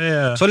 Nei da.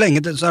 Så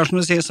lenge det, som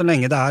du sier, så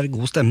lenge det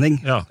god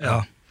stemning. Ja.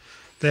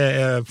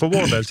 For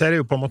vår del så det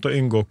jo på en måte å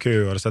unngå kø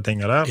og disse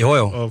tingene der. Jo.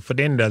 Og for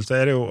din del så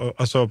det jo,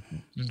 altså,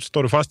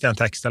 står du fast I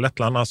en tekst eller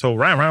et eller annet, så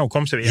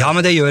kom seg videre. Ja,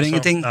 men det gjør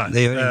ingenting. Det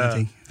gjør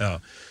ingenting. Ja.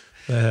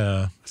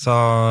 Så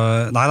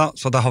neida,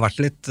 så det har vært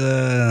litt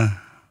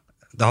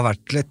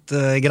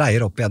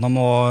greier opp igjennom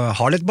og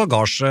har litt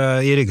bagasje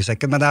I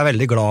ryggsekken, men jeg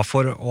veldig glad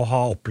for å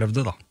ha opplevd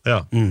det da. Ja.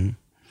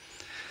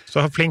 Så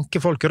har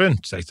flinke folk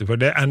rundt seg, for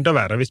det enda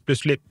verre hvis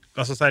plutselig,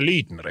 altså så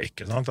lyden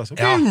røyker, sant? Altså,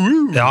 ja,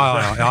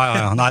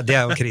 nei, det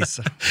jo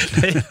krise.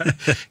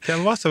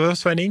 Hvem var så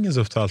Svein Ingen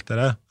som fortalte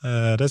det?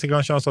 Det sikkert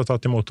kanskje han som har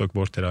tatt imot dere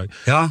bort I dag.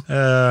 Ja.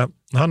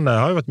 Han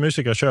har jo vært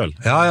musiker selv.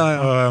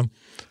 Ja.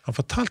 Han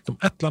fortalte om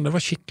et eller annet, det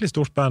var skikkelig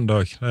stort band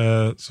også,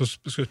 som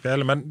skulle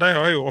spille, men de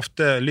har jo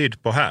ofte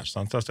lyd på her,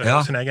 sant? Altså, de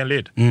har sin egen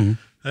lyd.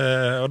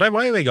 Og de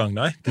var jo I gang,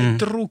 de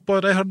dro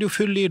på, de hadde jo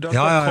full lyd, og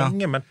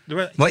konge, men det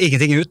var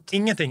ingenting ut.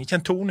 Ingenting, ikke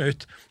en tone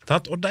ut.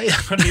 Og de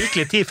hadde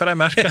virkelig tid for de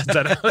merket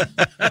etter det.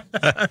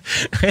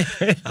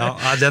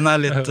 Ja, den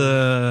litt...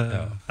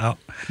 ja.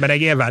 Men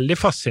jeg veldig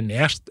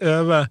fascinert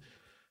over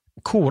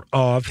hvor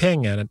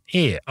avhengig den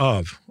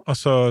av,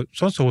 altså,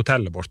 sånn som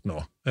hotellet bort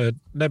nå.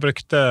 De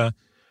brukte...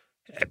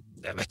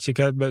 Jeg vet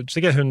ikke,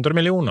 sikkert 100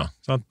 millioner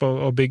sant, på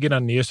å bygge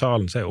den nye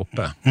salen som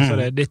oppe. Så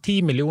det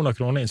 10 millioner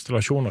kroner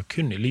installasjoner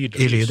kun I lyd.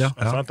 I lyd, ja.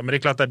 Sant? Men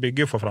det klart de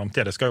bygger for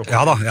fremtiden, det skal jo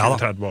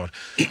for 30 år.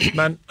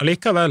 Men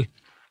allikevel,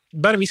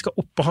 bare vi skal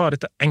opp og ha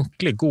dette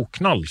enkle, god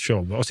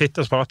knallshow, og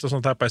sitte og prate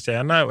sånt her på en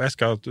scene, og jeg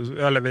skal,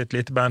 eller et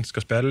lite band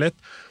skal spille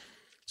litt,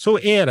 så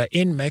det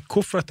inn med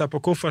kofferter på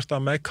kofferter,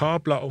 med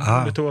kabler og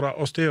monitorer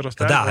og styr og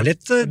stell. Det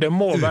litt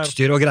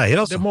utstyr og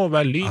greier, altså. Det må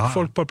være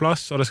lydfolk på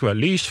plass, og det skal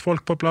være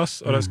lysfolk på plass,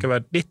 og det skal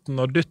være ditten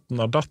og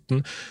dutten og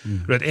datten.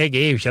 Jeg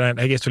jo ikke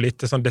den, jeg så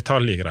lite sånn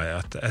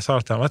detaljgreier, at jeg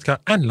sa til ham, vet du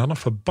hva, en eller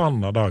annen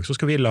forbannet dag, så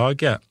skal vi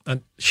lage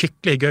en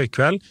skikkelig gøy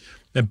kveld,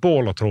 med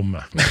bål og tromme.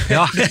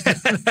 Ja.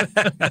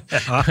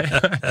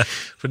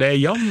 For det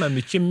jammen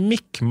mye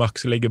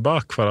mikk-makk som ligger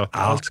bak for at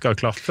alt skal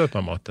klaffe på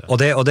en måte.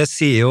 Og det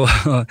sier jo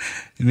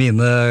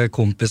mine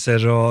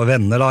kompiser og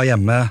venner da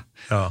hjemme.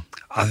 Ja.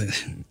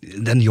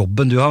 Den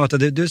jobben du har,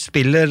 vet du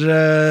spiller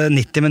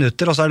 90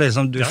 minutter, og så det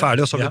liksom, du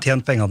ferdig, og så har du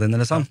tjent pengene dine,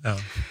 liksom. Ja,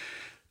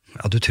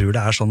 du tror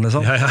det sånn,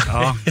 liksom?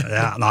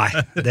 Ja, nei,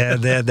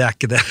 det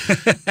ikke det.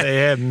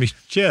 Det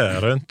mye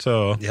rundt,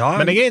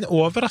 men jeg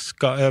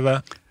overrasket over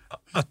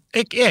at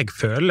jeg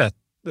føler,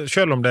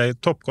 selv om det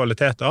topp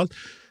kvalitet og alt,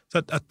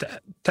 så at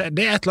det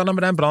et eller annet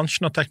med den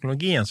bransjen og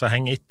teknologien som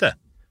henger etter.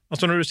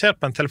 Altså når du ser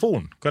på en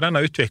telefon, hvor den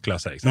har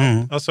utviklet seg,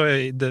 altså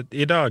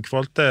I dag,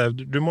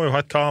 du må jo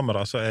ha et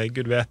kamera, så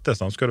Gud vet det,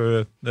 sånn, skal du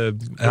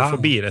gå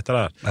forbi dette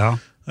der. Ja.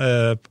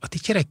 At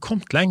ikke det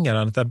kommet lenger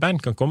enn at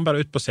band kan komme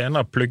bare ut på scenen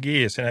og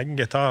plugge I sin egen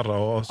gitar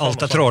og sånn.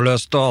 Alt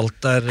trådløst og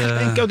alt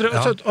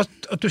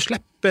at du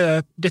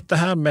slipper dette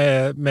her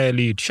med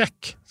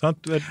lydsjekk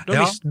sant? Da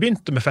vi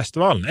begynte med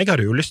festivalen jeg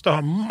hadde jo lyst til å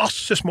ha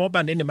masse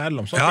småband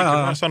innimellom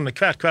sånn,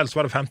 hver kveld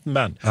så var det 15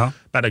 band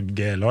bare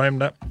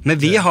gløym det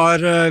men vi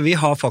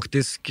har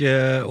faktisk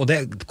og det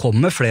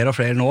kommer flere og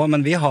flere nå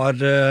men vi har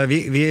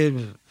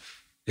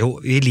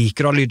vi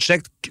liker å ha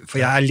lydsjekk, for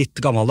jeg litt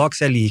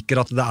gammeldags, jeg liker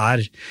at det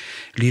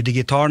lyd I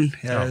gitaren,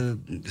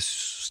 jeg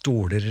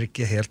stoler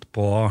ikke helt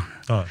på,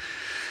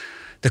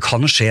 det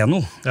kan skje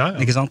noe,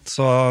 ikke sant?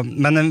 Så,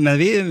 men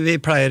vi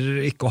pleier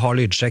ikke å ha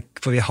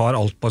lydsjekk, for vi har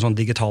alt på en sånn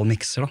digital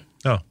mixer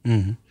da.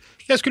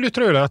 Jeg skulle jo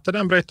tro det, at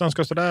den bryteren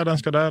skal stå der,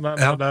 den skal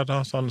der,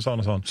 sånn og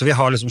sånn. Så vi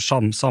har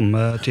liksom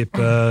samme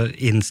type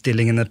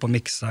innstillingene på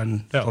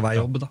mixeren på hver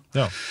jobb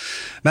da.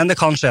 Men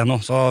det kan skje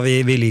noe, så vi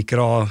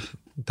liker å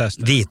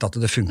vite at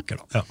det funker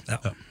da. Ja.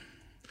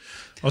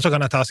 Og så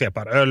kan jeg ta seg et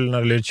par øl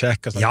når det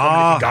lydsjekk og sånn.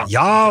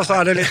 Og så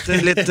det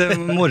litt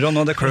moro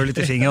nå, det klør litt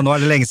I fingeren, og nå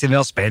det lenge siden vi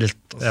har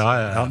spilt.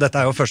 Ja,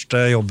 dette jo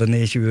første jobben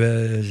I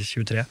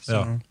 2023.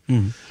 Så.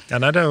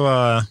 Nei, det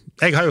var...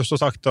 Jeg har jo så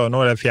sagt, og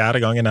nå det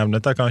 4. gang jeg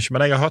nevnet det kanskje,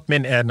 men jeg har hatt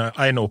min ene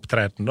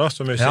opptreden da,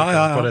 som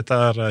musiker på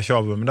dette her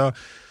showet, men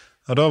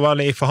da var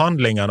det I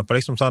forhandlingene på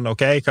liksom sånn,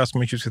 ok, hva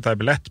som ikke skal ta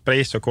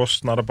billettpris og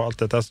kostnader på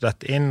alt dette, så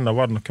dette inn, og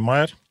var det noe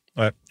mer?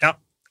 Og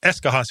jeg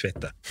skal ha en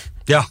svitte.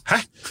 Ja. Hæ?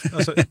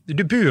 Altså,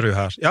 du bor jo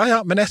her. Ja,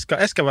 men jeg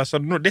skal være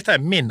sånn, dette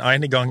min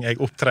ene gang jeg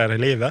opptrer I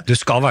livet. Du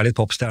skal være litt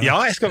popstjerne. Ja,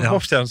 jeg skal være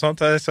popstjerne,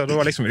 sånt. Så det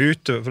var liksom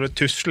ute, for det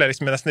tusler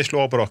liksom nesten I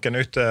slåbrokken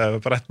ute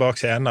på rett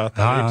bak scenen,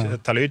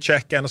 ta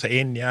lydsjekken, og så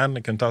inn igjen,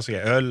 kunne ta seg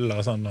en øl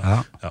og sånn.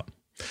 Ja.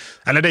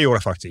 Eller det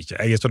gjorde jeg faktisk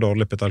ikke. Jeg så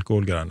dårlig på et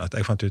alkoholgreiene at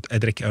jeg fant ut,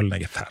 jeg drikker øl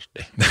når jeg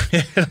ferdig.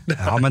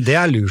 Ja, men det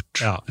lurt.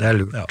 Ja. Det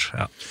lurt,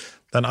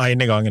 Den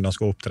ene gangen han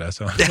skulle opptre,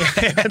 så.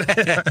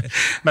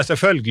 Men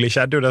selvfølgelig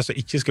skjedde jo det som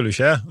ikke skulle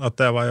skje,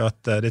 at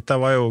dette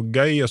var jo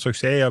gøy og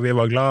suksess, og vi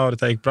var glade, og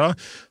dette gikk bra.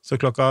 Så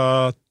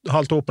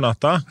 1:30 på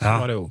natta, så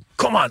var det jo,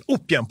 kom an,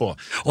 opp igjen på!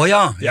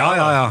 Ja.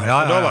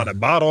 Da var det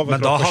bare over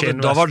på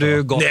skinnvest. Da var du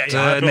gått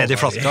ned I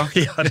flaska.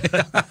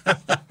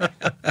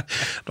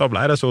 Da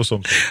ble det så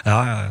som.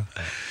 Ja.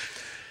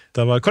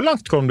 Hvor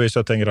langt kom du I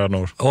 70 grader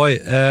nord? Oi,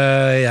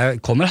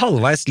 jeg kommer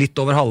halvveis, litt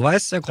over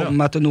halvveis. Jeg kom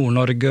meg til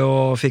Nord-Norge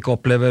og fikk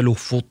oppleve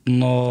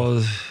Lofoten og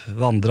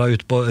vandret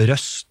ut på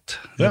Røst,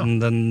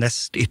 den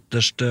nest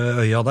ytterste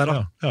øya der.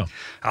 Ja,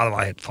 det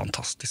var helt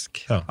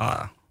fantastisk. Ja.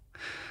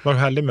 Var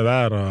du heldig med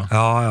vær?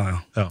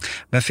 Ja.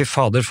 Men fy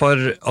fader,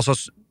 altså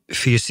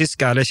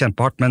fysisk det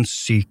kjempehardt, men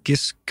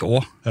psykisk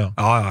også.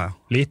 Ja.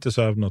 Lite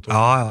søvn og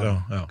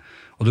Ja.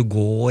 Og du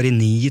går I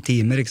 9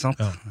 timer, ikke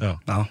sant?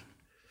 Ja.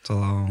 Så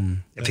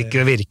jeg fikk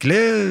jo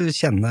virkelig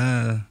kjenne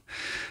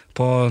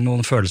på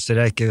noen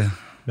følelser jeg ikke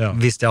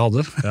visste jeg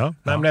hadde. Ja,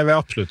 men jeg vil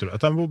absolutt tro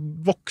at jeg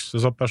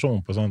vokser som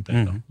person på sånne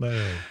ting.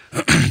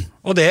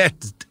 Og det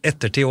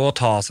ettertid å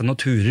ta seg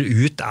noen turer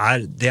ut,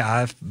 det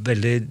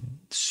veldig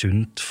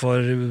sunt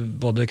for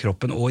både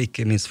kroppen og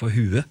ikke minst for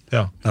huet.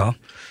 Ja,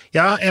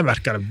 jeg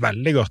merker det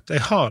veldig godt.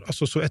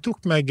 Jeg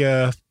tok meg,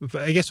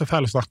 jeg så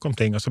fæl å snakke om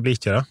ting, og så blir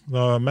ikke det.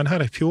 Men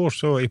her I fjor,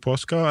 så I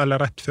påska, eller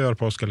rett før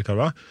påska, eller hva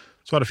det var,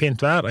 så var det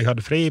fint vær, jeg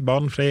hadde fri,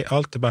 barnfri,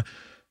 alt, det bare,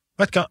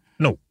 vet du hva,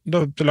 nå, da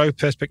la jeg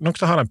på Facebook, noen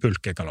som har en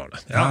pulk jeg kan låne.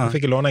 Ja, jeg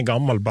fikk låne en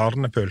gammel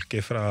barnepulk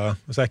fra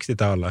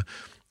 60-tallet,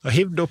 og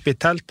hivde opp i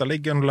telt og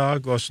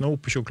liggeunderlag og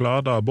snop og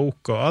sjokolade og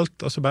bok og alt,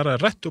 og så bare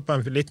rett opp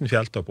en liten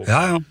fjelltopp opp.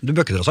 Ja, du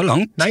bør ikke dra så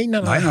langt. Nei.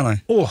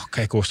 Åh,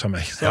 hva jeg koser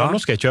meg. Så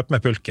nå skal jeg kjøpe meg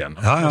pulk igjen.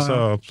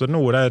 Så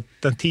nå er det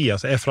den tida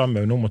som er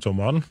fremme nå mot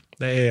sommeren,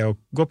 det er å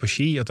gå på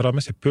ski og dra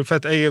med seg pulk. For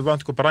jeg er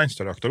vant til å gå på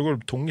reinsdyrjakt, og da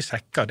går det tunge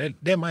sekker.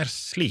 Det er mer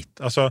slit.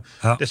 Altså,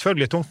 det er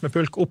selvfølgelig tungt med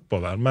pulk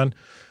oppover, men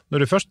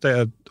når du først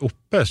er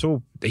oppe, så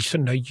det er ikke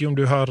så nøye om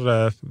du har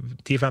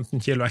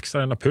 10-15 kilo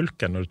ekstra enn av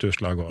pulken når du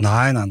tusler går.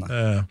 Nei.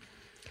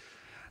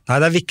 Nei,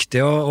 det er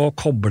viktig å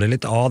koble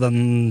litt av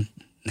den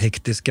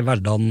hektiske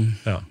hverdagen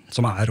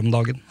som er om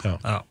dagen.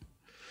 Ja.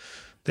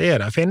 Det er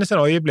det. Det finnes en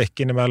øyeblikk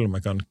innimellom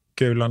jeg kan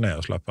kule ned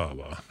og slappe av.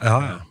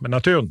 Men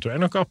naturen tror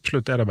jeg nok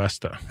absolutt er det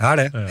beste. Ja,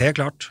 det. Helt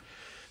klart.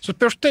 Så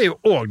spørste jeg jo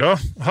også da,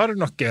 har du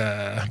noe,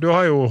 du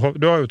har jo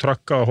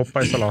trakket og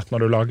hoppet i salat når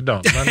du lagde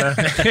den, men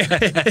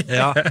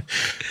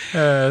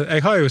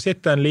jeg har jo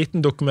sett en liten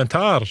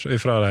dokumentar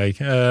fra deg,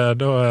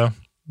 da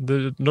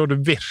du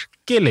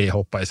virkelig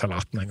hoppet i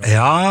salaten en gang.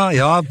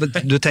 Ja,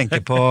 du tenker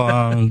på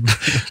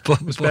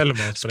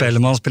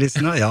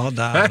Spellemannsprisen, ja,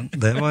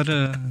 det var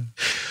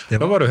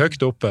da var du høyt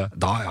oppe.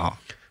 Da, ja.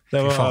 Det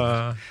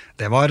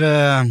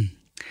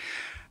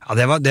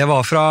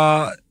var fra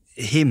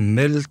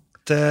himmel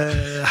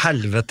til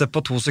helvete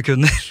på 2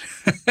 sekunder.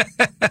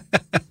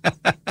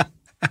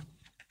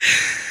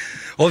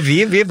 Og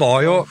vi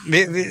var jo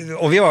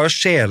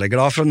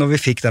sjeleglade for når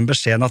vi fikk den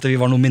beskjeden at vi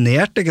var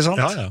nominert, ikke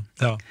sant?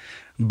 Ja.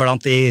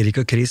 Blant Erik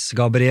og Chris,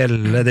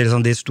 Gabrielle, det er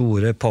liksom de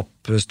store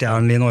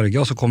popstjernene i Norge,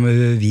 og så kommer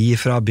vi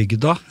fra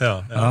bygda. Ja.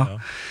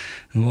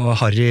 Og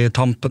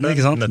Harry-tampene,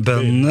 ikke sant?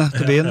 Bøndene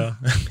til byen.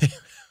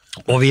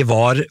 Og vi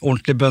var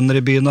ordentlige bønder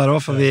i byen der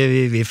også, for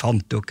vi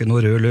fant jo ikke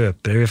noen røde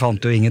løpere, vi fant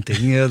jo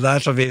ingenting der,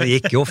 så vi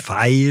gikk jo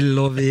feil,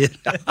 og vi...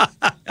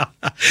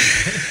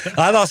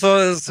 Neida,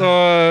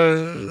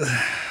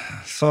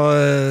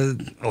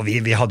 og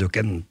vi hadde jo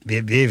ikke en...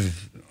 Vi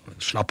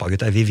slapp av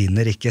gutter, vi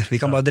vinner ikke, vi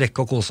kan bare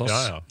drikke og kose oss.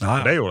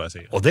 Ja. Det gjorde jeg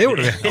sikkert. Og det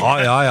gjorde vi,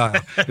 ja.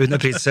 Under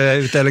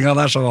prisutdelingen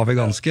der så var vi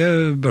ganske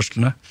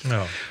børstende.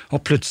 Ja.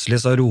 Og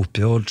plutselig så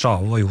roper jo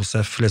Chavo og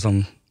Josef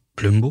liksom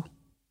Plumbo.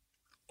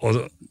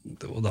 Og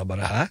da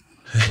bare, hæ?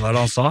 Hva er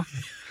det han sa?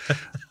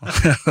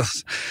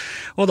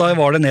 Og da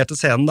var det ned til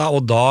scenen da,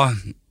 og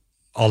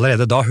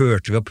allerede da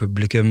hørte vi at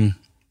publikum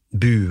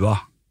bua.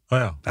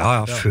 Ja,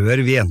 før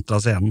vi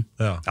entra scenen.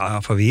 Ja,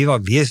 for vi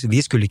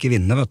skulle ikke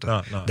vinne, vet du.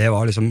 Nei. Det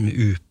var liksom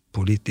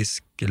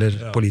upolitisk, eller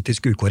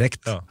politisk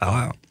ukorrekt.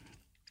 Ja.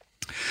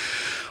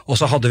 Og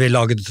så hadde vi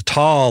laget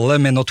tale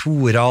med noen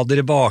torader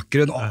i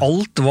bakgrunn, og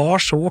alt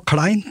var så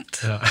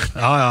kleint.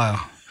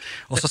 Ja.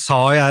 Og så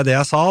sa jeg det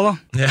jeg sa da.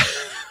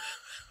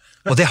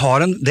 Og det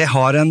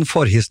har en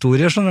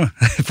forhistorie, skjønner du.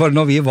 For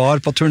når vi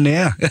var på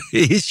turné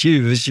i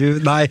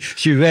 2011, nei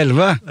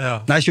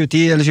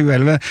 2010 eller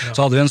 2011, så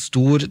hadde vi en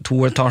stor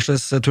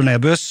 2-etasjes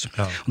turnébuss,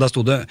 og der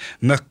stod det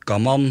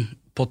Møkkamann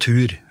på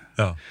tur.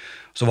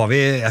 Så var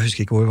vi, jeg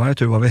husker ikke hvor vi var,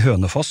 jeg tror vi var i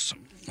Hønefoss,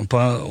 på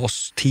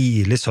oss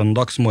tidlig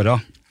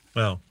søndagsmorgen,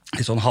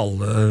 litt sånn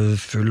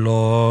halvfull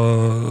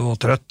og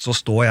trøtt, så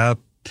står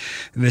jeg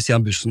ved siden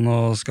av bussen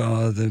og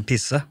skal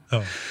pisse.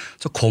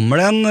 Så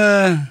kommer det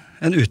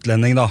en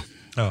utlending da,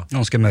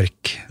 ganske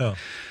mørk.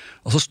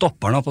 Og så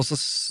stopper han opp, og så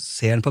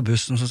ser han på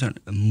bussen, og så sier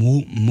han,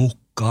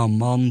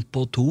 Mokkamann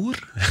på Tor?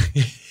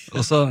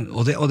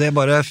 og det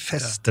bare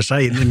fester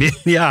seg inn i min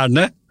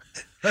hjerne.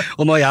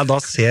 Og når jeg da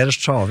ser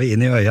Xavi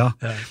inn i øya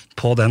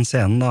på den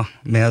scenen da,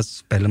 med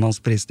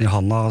Spellemannsprisen i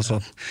handa, så,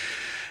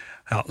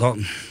 da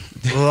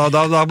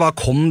bare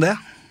kom det.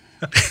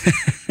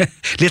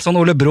 Litt sånn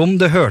Ole Brumm,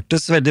 det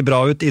hørtes veldig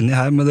bra ut inni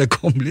her, men det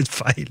kom litt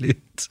feil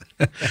ut.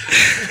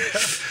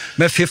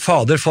 Men fy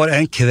fader, for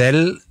en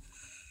kveld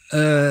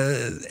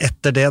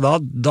etter det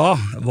da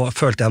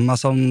følte jeg meg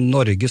som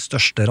Norges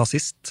største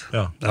rasist.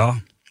 Ja,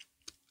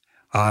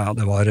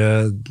 det var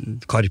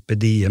Carpe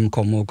Diem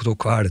kom og tok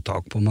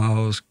kvelertak på meg,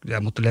 og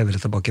jeg måtte levere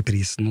tilbake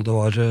prisen, og det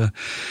var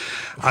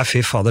nei,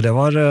 fy fader, det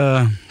var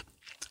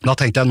da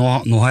tenkte jeg,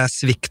 nå har jeg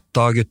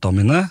sviktet gutta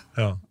mine,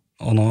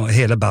 og nå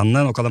hele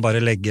bandet, nå kan jeg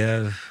bare legge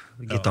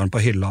gitaren på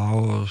hylla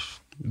og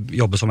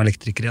jobbe som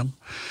elektriker igjen.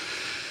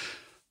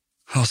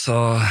 Og så,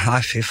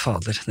 nei, fy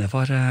fader, det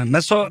var...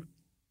 Men så,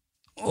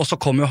 og så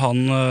kom jo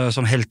han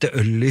som helte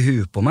øl i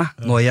huet på meg,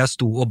 når jeg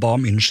sto og ba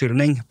om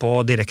unnskyldning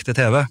på direkte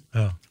TV.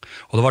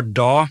 Og det var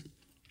da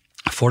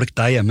folk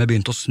der hjemme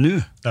begynte å snu.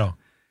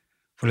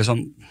 For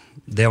liksom,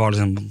 det var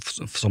liksom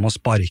som å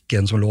sparke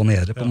en som lå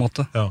nede, på en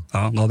måte.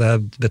 Da hadde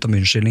jeg bedt om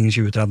unnskyldning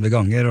 20-30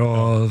 ganger,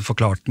 og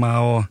forklart meg,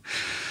 og...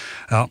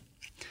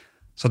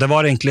 Så det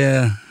var egentlig...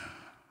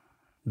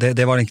 Det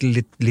var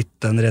egentlig litt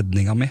den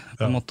redningen min,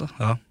 på en måte.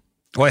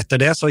 Og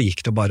etter det så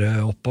gikk det bare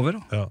oppover.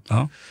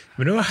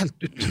 Men det var helt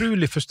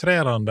utrolig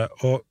frustrerende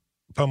å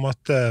på en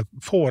måte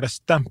få det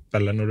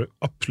stempelet når du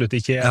absolutt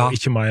ikke er og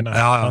ikke mener.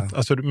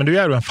 Altså, men du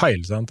gjør jo en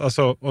feil, sant?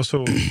 Altså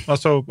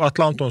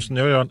Atle Antonsen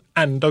gjør jo en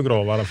enda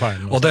grovere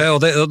feil. Og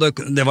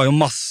det var jo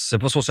masse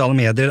på sosiale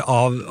medier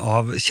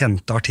av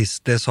kjente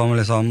artister som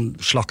liksom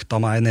slakta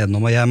meg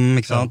nedenom og hjem,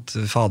 ikke sant?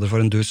 Fader for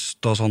en dust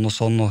og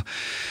sånn.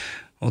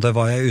 Og det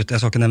var jeg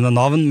skal ikke nevne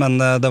navn, men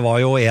det var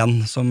jo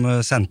en som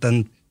sendte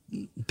en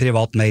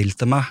privat mail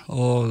til meg,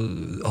 og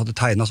hadde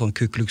tegnet sånn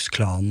Ku Klux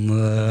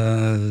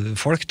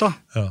Klan-folk da,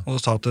 og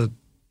sa at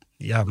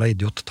jævla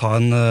idiot, ta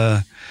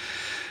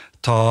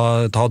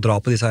og dra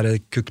på disse her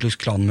Ku Klux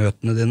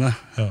Klan-møtene dine,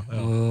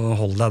 og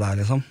hold deg der,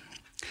 liksom.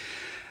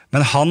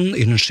 Men han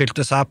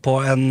unnskyldte seg på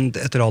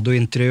et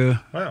radiointervju,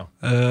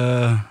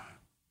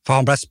 for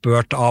han ble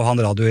spurt av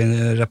han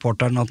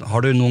radioreporteren at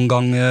har du noen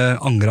gang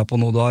angret på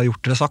noe du har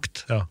gjort eller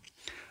sagt?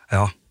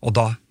 Ja, og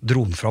da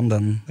dro han fram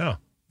den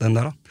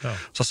der da.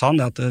 Så sa han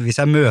det at hvis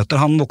jeg møter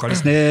han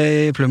vokalisten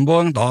i Plumbo,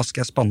 da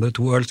skal jeg spandre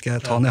 2 øl, skal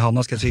jeg ta han i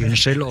handa, skal jeg si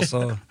unnskyld, og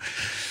så...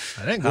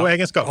 Det er en god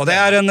egenskap. Og det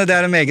er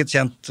en meget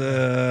kjent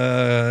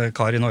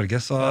kar i Norge,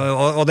 så,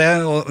 og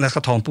jeg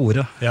skal ta han på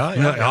ordet. Ja,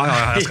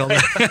 jeg skal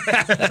det.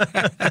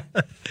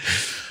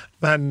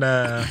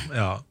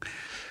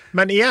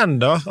 Men igjen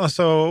da,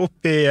 altså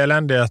oppi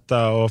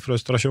elendigheter og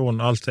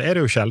frustrasjon, alt, er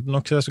det jo sjelden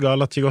nok så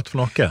galt at det ikke gått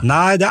for noe.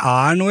 Nei, det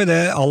er noe i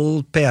det.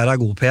 All PR er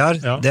god PR.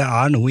 Det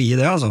er noe i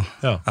det, altså.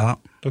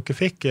 Du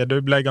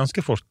ble ganske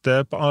fort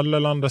på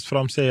alle landets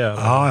framsider.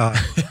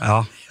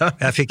 Ja.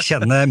 Jeg fikk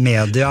kjenne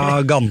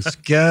media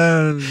ganske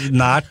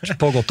nært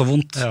på godt og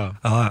vondt.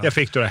 Jeg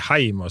fikk du deg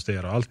hjem og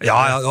styre alt.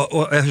 Ja,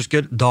 og jeg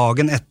husker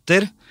dagen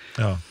etter...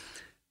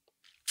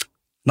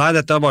 Nei,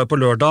 dette var jo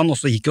på lørdagen, og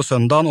så gikk jo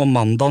søndagen, og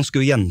mandagen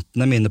skulle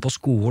jentene mine på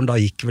skolen, da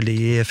gikk vel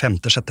i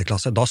 5.-6.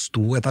 klasse, da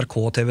sto NRK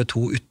og TV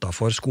 2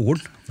 utenfor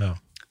skolen,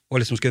 og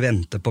liksom skulle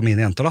vente på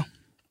mine jenter da,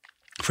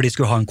 for de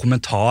skulle ha en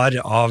kommentar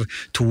av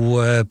 2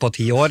 på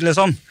 10 år,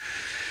 liksom,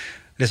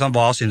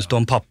 hva syns du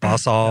om pappa,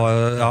 sa,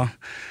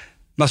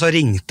 men så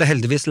ringte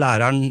heldigvis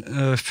læreren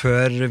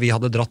før vi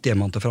hadde dratt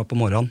hjemmefra på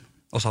morgenen,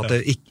 og sa at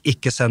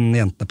ikke send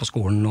jentene på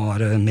skolen, nå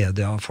er det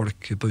media,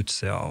 folk på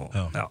utsida, og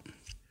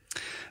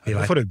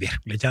Da får du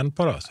virkelig kjenne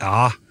på det, altså.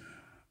 Ja,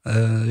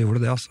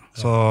 gjorde det, altså.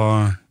 Så,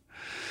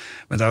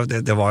 men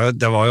det var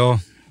jo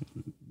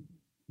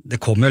det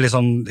kom jo litt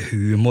sånn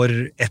humor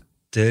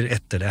etter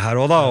det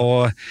her også da,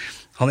 og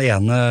han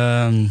ene,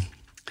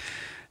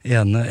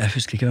 jeg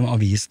husker ikke hvem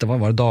avis det var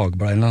det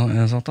Dagbladet eller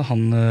noe sånt,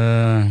 han,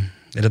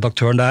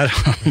 redaktøren der,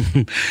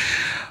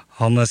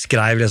 han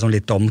skrev liksom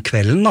litt om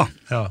kvelden da.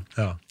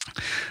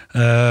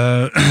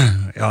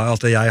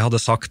 At jeg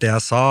hadde sagt det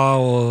jeg sa,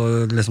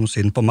 og liksom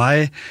synd på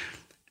meg,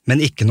 men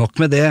ikke nok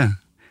med det,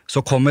 så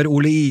kommer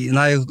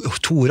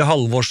Tore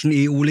Halvorsen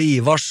i Ole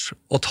Ivars,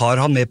 og tar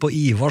han med på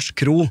Ivars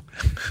kro.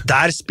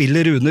 Der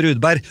spiller Rune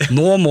Rudberg.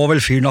 Nå må vel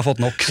fyren ha fått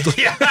nok.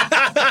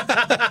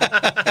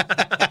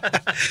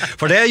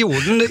 For det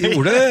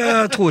gjorde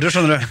Tore,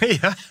 skjønner du.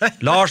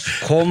 Lars,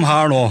 kom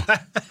her nå.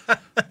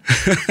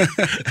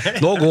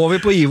 Nå går vi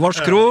på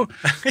Ivars kro,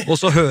 og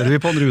så hører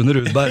vi på en Rune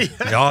Rudberg.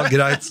 Ja,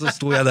 greit, så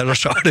sto jeg der og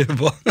skjærte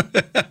på.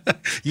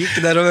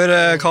 Gikk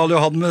nedover Karl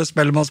Johan med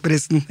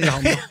Spellemannsprisen i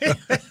handa.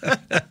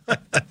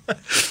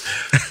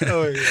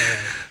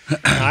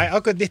 Nei,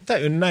 akkurat dette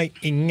unner jeg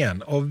ingen,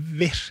 og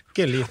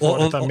virkelig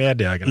for dette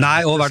mediegreier.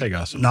 Nei, og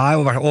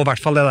i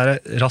hvert fall det der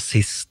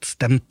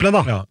rasiststempelet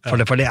da, for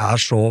det er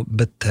så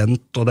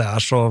betent, og det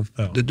er så,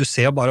 du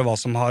ser bare hva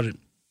som har,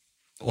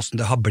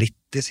 hvordan det har blitt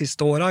de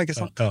siste årene, ikke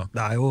sant?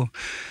 Det er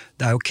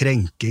jo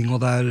krenking,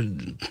 og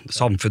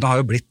samfunnet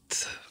har jo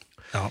blitt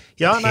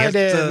det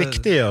er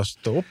viktig å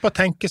stå opp og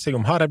tenke seg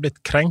om, har jeg blitt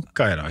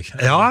krenket i dag?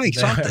 Ja, ikke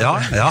sant?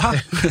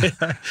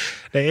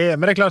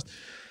 Men det er klart,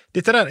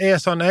 dette der er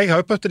sånn, jeg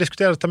har jo prøvd å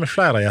diskutere dette med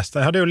flere gjester,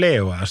 jeg hadde jo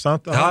Leo her,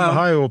 sant? Han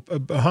har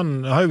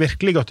jo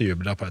virkelig gått i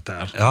jubler på dette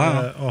her,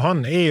 og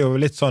han er jo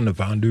litt sånn,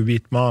 du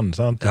hvit mann,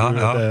 sant?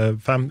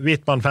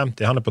 Hvit mann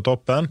 50, han er på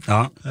toppen,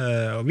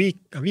 og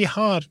vi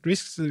har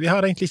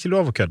egentlig ikke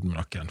lov å kødde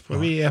med noen, for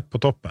vi er på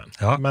toppen,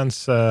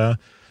 mens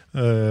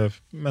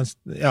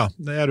det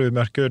er du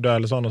mørkhudet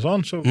eller sånn og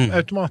sånn, så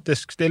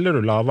automatisk stiller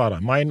du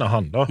lavere, mener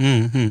han da.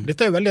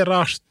 Dette er jo veldig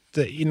rart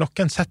i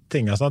noen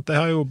settinger, sant?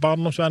 Jeg har jo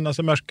barndomsvenner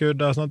som er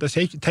mørkhudet, sant?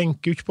 Jeg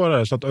tenker jo ikke på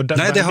det, sant? Og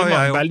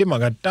veldig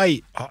mange av de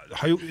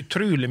har jo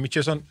utrolig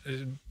mye sånn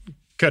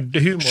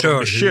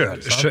køddehumor selv,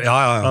 sant?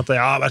 At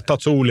jeg har vært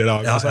tatt sol i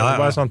dag,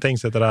 bare sånne ting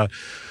sitter der.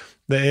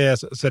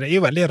 Så det er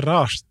jo veldig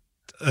rart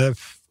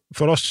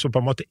for oss som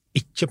på en måte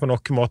ikke på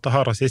noen måte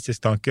har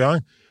rasistisk tankegang,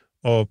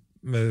 og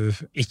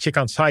ikke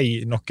kan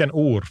si noen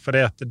ord for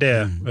det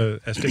er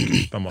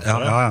stygt på en måte.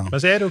 Men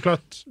så er det jo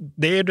klart,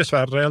 det er jo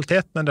dessverre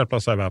realiteten en del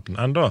plasser i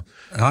verden enda.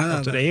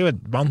 Det er jo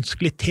et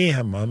vanskelig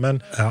tema,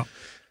 men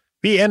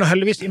vi er nå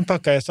heldigvis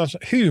innpakket i et sånt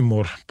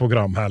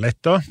humorprogram her litt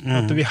da.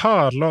 At vi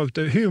har lov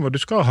til humor, du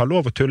skal ha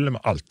lov å tulle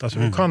med alt. Altså,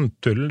 du kan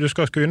tulle, du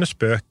skal kunne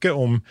spøke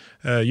om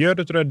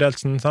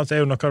jødetrøddelsen, sant? Det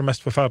er jo noe av det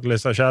mest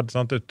forferdelige som har skjedd,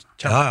 sant? Det er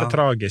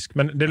kjempetragisk,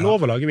 men det er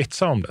lov å lage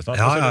vitser om det, sant?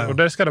 Altså, og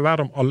det skal det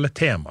være om alle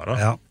temaer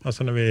da.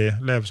 Altså når vi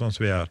lever sånn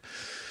som vi gjør.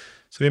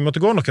 Så vi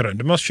måtte gå noen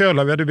runder med oss selv,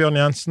 og vi hadde Bjørn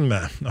Jensen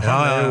med.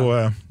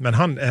 Og men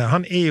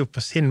han jo på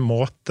sin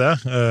måte,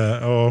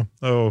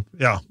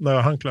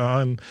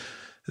 han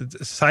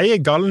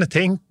sier galne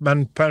ting,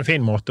 men på en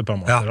fin måte på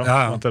en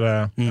måte.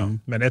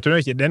 Men jeg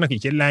tror ikke, det nok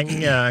ikke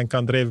lenge en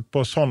kan drive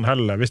på sånn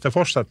heller, hvis det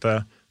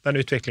fortsetter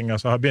den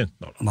utviklingen som har begynt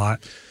nå. Nei.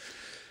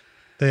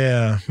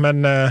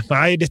 Men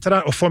dette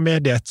der, å få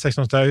med det jeg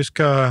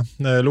husker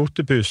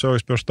Lotepus og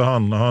spørste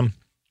han, og han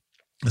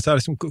sa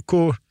liksom,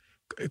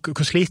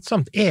 hvor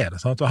slitsomt det?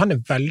 Sant? Og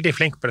han veldig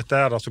flink på dette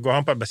her, så går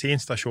han på en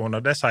bensinstasjon,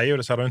 og det sier jo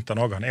det seg rundt han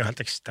også, han jo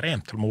helt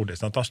ekstremt tålmodig,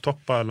 sant? Han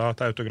stopper,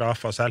 later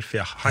autografer og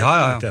selfier,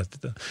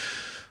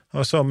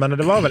 men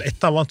det var vel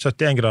etter han vant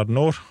 71 grader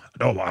nord,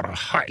 da var det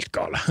helt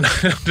gale.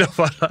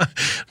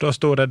 Da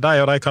stod det de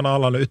og de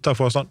kanalene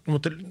utenfor, sånn,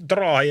 måtte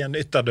dra i en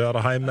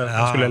ytterdøra hjemme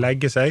og skulle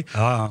legge seg,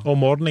 og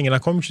morgenen,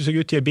 han kom ikke seg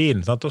ut i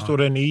bilen, sant? Da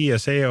stod det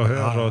nye Se og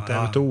Hør og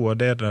TV2 og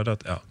det.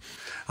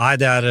 Nei,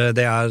 de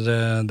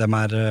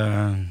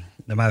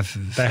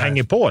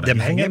henger på det.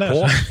 De henger på,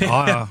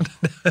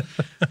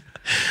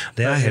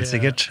 Det helt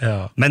sikkert.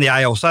 Men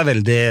jeg også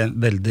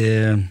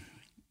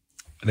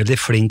veldig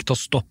flink til å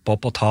stoppe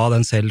opp og ta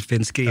den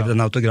selfien, skrive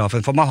den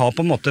autografen, for man har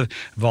på en måte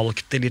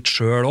valgt det litt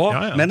selv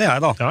også, mener jeg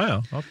da. Ja,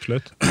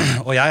 absolutt.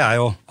 Og jeg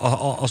jo,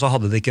 altså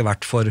hadde det ikke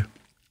vært for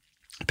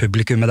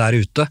publikummet der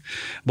ute,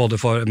 både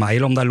for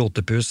meg, om det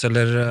Lotepus,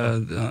 eller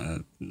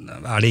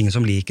det ingen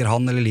som liker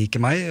han, eller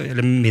liker meg,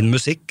 eller min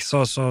musikk,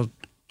 så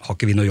har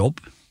ikke vi noe jobb.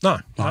 Nei,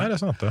 det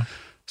sant det.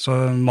 Så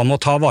man må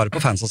ta vare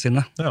på fansa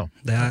sine.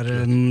 Det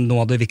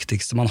noe av det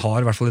viktigste man har,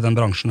 I hvert fall I den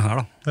bransjen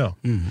her da.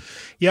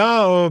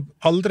 Og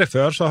aldri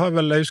før, så har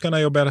jeg husker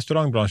når jeg jobbet I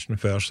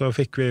restaurantbransjen før, så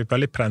fikk vi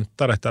veldig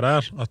prentet dette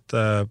der, at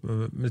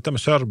dette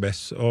med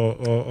service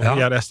og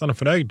gjøre gjestene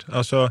fornøyd.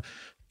 Altså,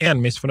 en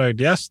misfornøyd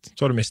gjest,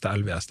 så har du mistet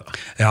 11 gjester.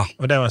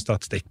 Og det var en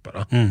statistikk på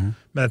det.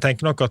 Men jeg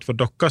tenker nok at for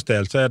deres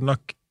del, så det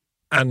nok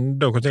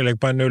enda kan jeg legge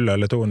på en 0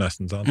 eller 2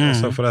 nesten, sant?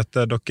 Altså for at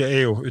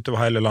dere jo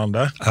utover hele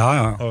landet,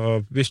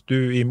 og hvis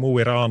du I Mo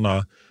I Rana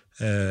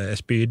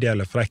spydig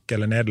eller frekk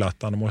eller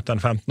nedlattende mot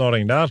en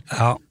 15-åring der,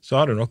 så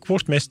har du nok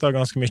fort mistet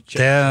ganske mye.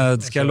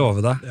 Det skal jeg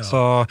love deg.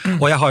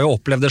 Og jeg har jo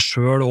opplevd det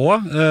selv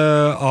også,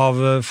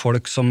 av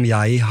folk som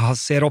jeg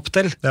ser opp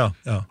til.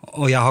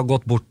 Og jeg har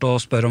gått bort og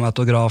spør om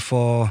autograf,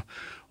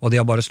 og de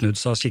har bare snudd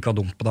seg og kikket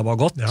dumt på det var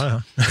godt.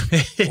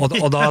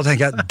 Og da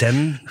tenker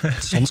jeg,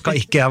 sånn skal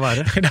ikke jeg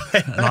være.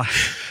 Nei.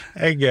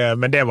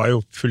 Men det var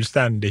jo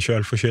fullstendig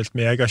selvforskyldt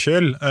med egen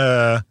skyld.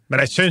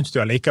 Men jeg synes jo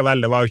allikevel,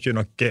 det var jo ikke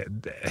noe,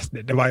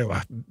 det var jo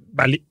en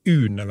veldig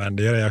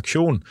unødvendig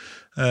reaksjon.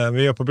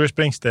 Vi var på Bruce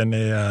Springsteen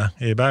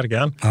I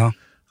Bergen,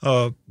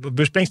 og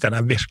Bruce Springsteen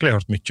har virkelig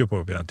hørt mye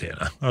på den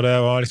tiden. Og det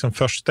var liksom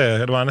det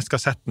var eneste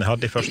kassetten jeg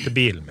hadde I første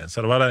bilen min,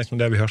 så det var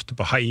liksom det vi hørte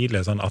på hele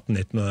sånn 18,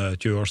 19,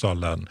 20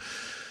 årsalderen.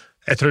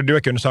 Jeg trodde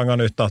jeg kunne sange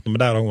han uten at, men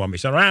der var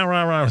mye sånn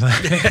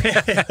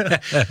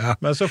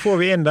Men så får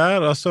vi inn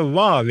der, og så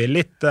var vi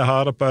litt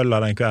harde på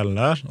øla den kvelden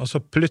der, og så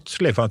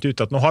plutselig fant vi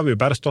ut at nå har vi jo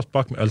bare stått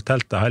bak med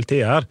ølteltet hele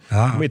tiden her,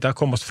 og vi ikke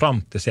kom oss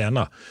frem til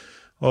scenen.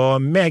 Og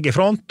meg I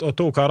front, og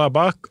 2 karer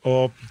bak,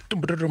 og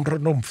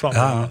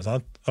frem.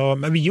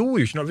 Men vi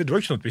gjorde jo ikke noe, vi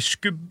dro ikke sånn at vi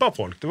skubba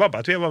folk, det var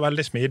bare at vi var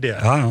veldig smidige.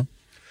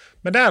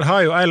 Men der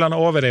har jo en eller annen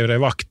overivrig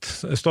vakt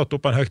stått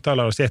opp på en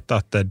høgtaler og sett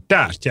at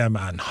der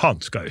kommer en, han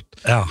skal ut.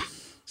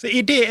 Så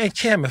I det jeg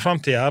kommer frem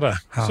til gjerdet,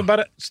 så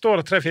bare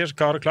står det 3-4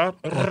 karer klar,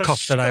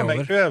 røster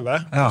meg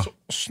over, og så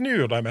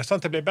snur de meg,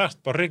 sånn at jeg blir bært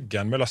på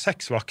ryggen mellom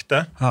 6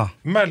 vakter,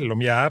 mellom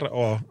gjerdet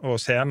og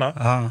scenen.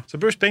 Så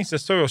Bruce Springsteen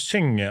står jo og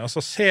synger, og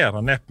så ser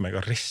han ned på meg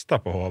og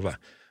rister på hodet.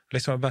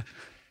 Liksom bare,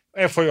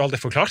 jeg får jo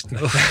aldri forklart det.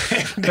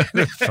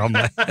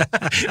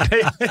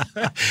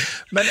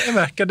 Men jeg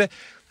merker det,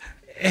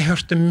 jeg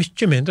hørte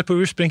mye mindre på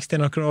Bruce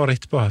Springsteen noen år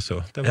etterpå, altså.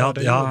 Det var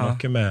det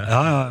noe med...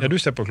 du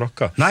ser på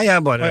klokka. Nei,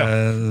 jeg bare...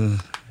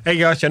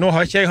 Nå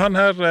har ikke jeg han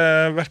her,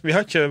 vi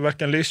har ikke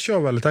hverken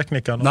lysshow eller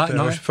tekniker,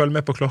 jeg følger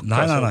med på klokka.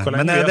 Nei.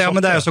 Men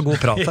det jo så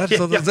god prat her.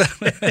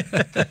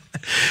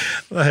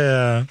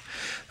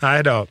 Nei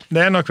da,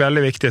 det nok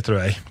veldig viktig, tror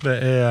jeg. Det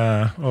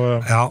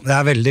det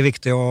veldig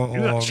viktig å...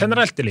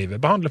 Generelt I livet,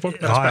 behandle folk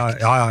med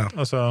respekt.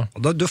 Altså,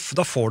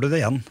 da får du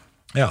det igjen.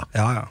 Ja,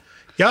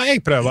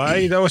 jeg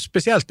prøver, og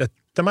spesielt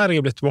etter mer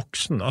jeg blitt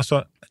voksen,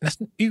 altså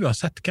nesten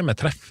uansett hvem jeg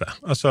treffer,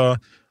 altså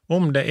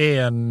om det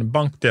en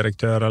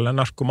bankdirektør eller en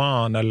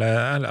narkoman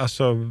eller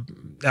altså,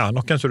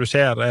 noen som du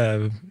ser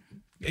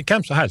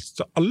hvem som helst,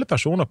 så alle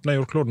personer på denne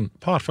jordkloden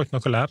har faktisk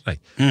noe å lære deg.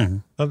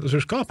 Så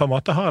du skal på en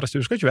måte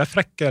du skal ikke være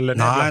frekk eller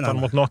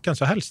nedlattende mot noen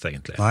som helst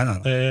egentlig.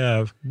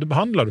 Du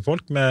behandler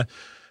folk med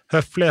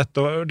høflighet,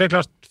 og det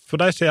klart, for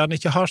de som gjerne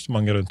ikke har så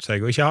mange rundt seg,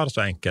 og ikke har det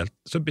så enkelt,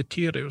 så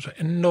betyr det jo så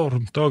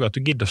enormt også at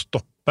du gidder å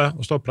stoppe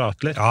og stå og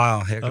prate litt.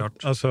 Helt klart.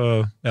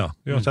 Altså,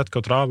 uansett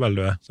hvor travel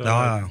du så,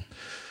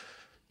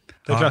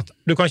 det klart,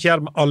 du kan ikke gjøre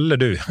det med alle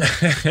du.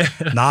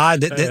 Nei,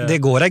 det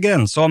går en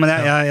grense, men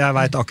jeg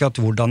vet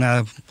akkurat hvordan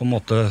jeg på en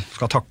måte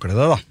skal takle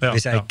det da,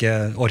 hvis jeg ikke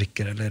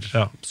orker, eller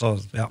så,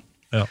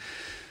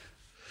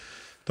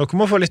 Dere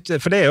må få litt,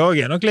 for det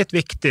også nok litt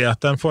viktig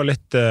at den får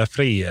litt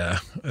fri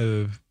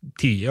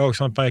tid, også,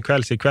 sånn, på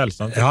kvelds i kveld.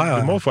 Sånn.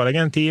 Du må få deg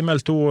en time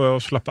eller to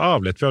og slappe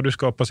av litt før du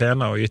skal opp på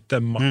scenen og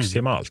yte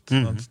maksimalt.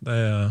 Sånn.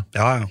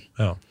 Ja.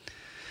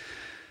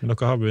 Men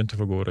dere har begynt å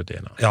få gode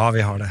rutiner. Ja,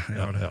 vi har det.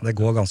 Det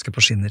går ganske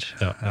på skinner.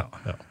 Ja.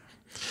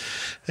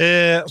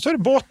 Så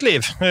det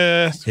båtliv.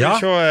 Skal vi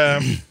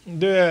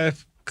se...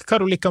 Hva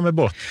du liker med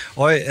båt?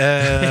 Oi,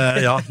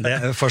 det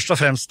først og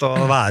fremst å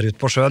være ute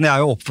på sjøen.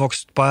 Jeg jo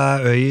oppvokst på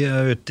en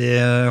øy ute i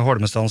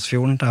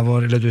Holmestandsfjorden,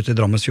 eller ute i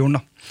Drammensfjorden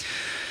da.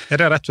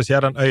 Det rett og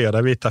slett den øya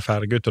der vi tar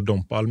ferge ut og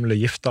dumper all mulig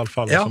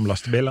giftavfall som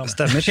lastebilene?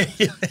 Stemmer.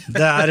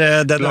 Det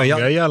den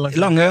øya.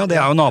 Langøya, det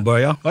jo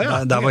naboøya.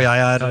 Der hvor jeg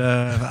er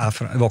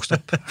vokst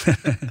opp.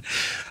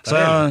 Så,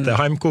 det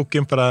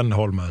heimkoken på den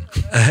holmen.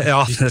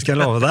 Ja, det skal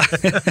jeg love deg.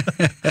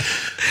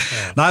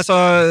 Nei, så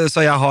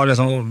jeg har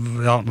liksom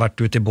vært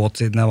ute i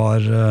båt siden jeg var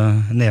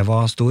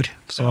neva stor.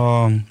 Så,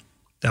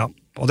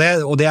 og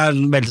det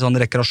en veldig sånn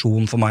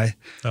rekreasjon for meg.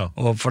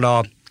 Og for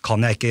da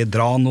kan jeg ikke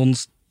dra noen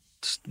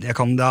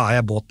da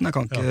jeg båten, jeg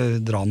kan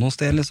ikke dra noen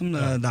sted liksom,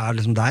 det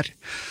liksom der.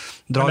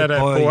 Men det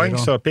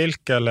poengs og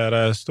pilk, eller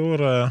er det stor...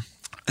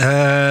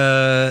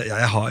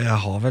 jeg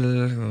har vel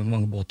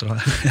mange båter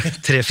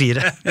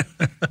 3-4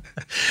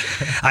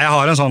 jeg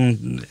har en sånn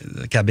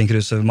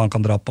cabincruise man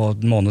kan dra på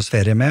en måneds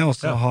ferie med, og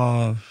så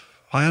har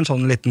jeg en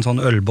sånn liten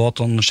sånn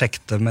ølbåt, sånn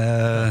sjekte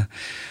med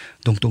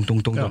dunk.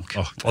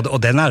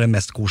 Og den det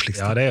mest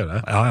koseligste. Ja, det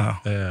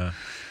det.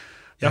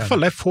 I hvert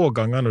fall de få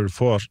ganger når du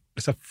får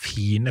disse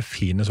fine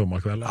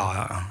sommerkvelder.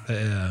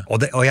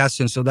 Og jeg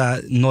synes jo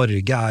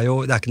Norge jo,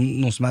 det ikke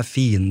noe som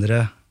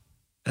finere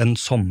enn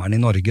sommeren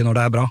i Norge når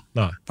det bra.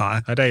 Nei.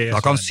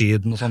 Da kan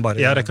Syden og sånn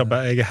bare... Ja, jeg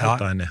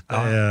helt enig.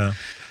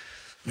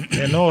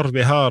 Det når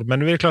vi har,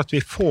 men det klart vi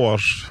får...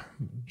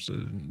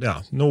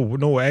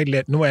 nå jeg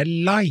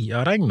lei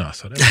av regn,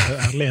 altså. Det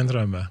ærlig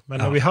innrømme.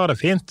 Men når vi har det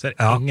fint, så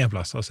det ingen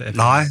plass. Altså,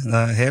 nei,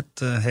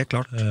 helt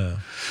klart.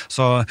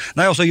 Så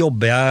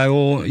jobber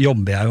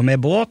jeg jo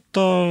med båt,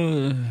 og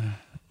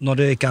når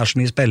det ikke så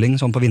mye spilling,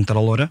 sånn på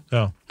vinterhalvåret,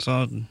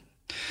 så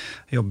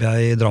jobber jeg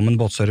i Drammen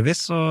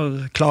båtservice,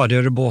 og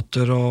klargjør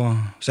båter,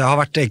 så jeg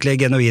har vært egentlig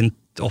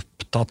genuint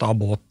opptatt av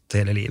båt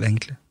hele livet,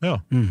 egentlig. Ja.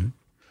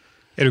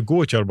 Du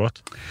god å kjøre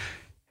båt?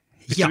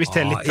 Hvis det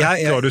litt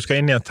tett, og du skal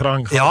inn i en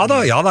trang... Ja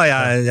da,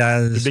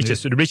 du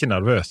blir ikke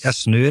nervøs? Jeg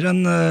snur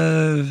en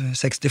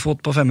 60 fot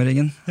på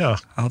femmeringen. Ja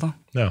da.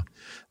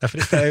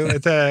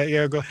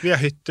 Vi har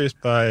hytte ut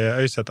på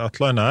Øyset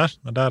Atløyne her,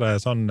 og der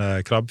sånn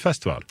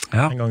krabbfestival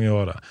en gang i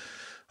året.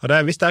 Og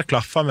hvis det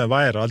klaffer med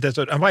veier,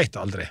 en vet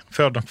aldri,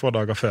 før de få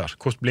dager før,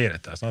 hvordan blir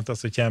dette? Sånn at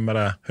så kommer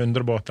det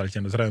 100 båter, eller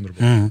kommer det 300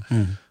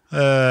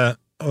 båter.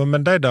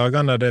 Men de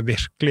dagene de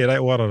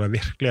årene det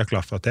virkelig har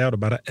klaffet til, og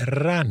det bare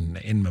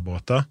renner inn med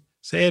båter,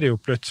 så det jo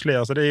plutselig,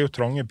 altså det jo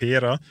trånge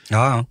pirer,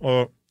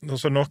 og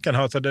så noen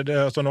har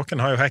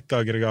jo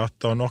hekkaggregat,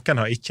 og noen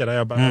har ikke, de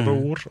har bare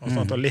ror,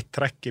 og litt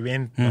trekk i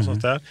vinden, og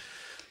sånt der.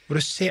 Og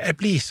du ser, jeg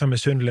blir så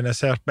misunnelig når jeg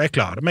ser på, jeg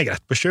klarer meg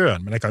rett på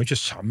sjøen, men jeg kan jo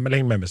ikke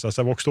sammenligne med meg, så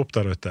jeg vokste opp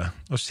der ute,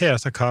 og ser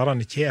disse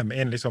karene kommer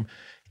inn liksom,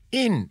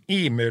 inn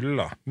i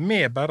mylla,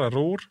 med bare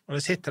ror, og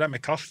det sitter der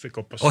med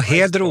kaffekopp og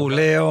helt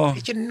rolig, og...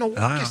 Ikke noe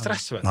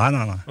stress, vet du.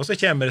 Nei. Og så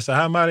kommer disse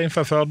her mer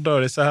innenfor Førde,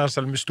 og disse her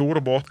med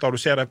store båter, og du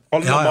ser det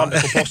alle mannen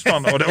på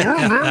postene, og det...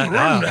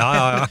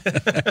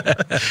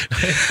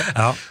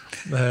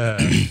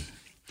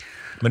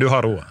 Men du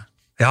har roen?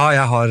 Ja,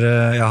 jeg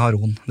har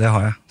roen, det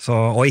har jeg. Så,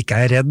 og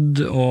ikke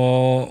redd,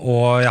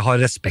 og jeg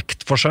har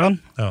respekt for sjøen.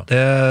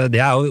 Det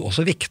jo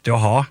også viktig å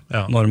ha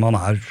når man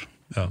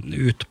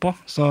ute på,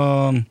 så...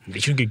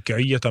 Det ikke noe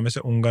gøy å ta med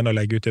seg ungene og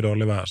legge ut i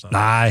dårlig vær, sånn.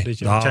 Nei,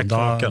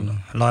 da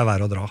la jeg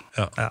være å dra.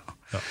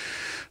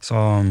 Så,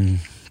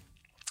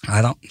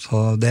 neida,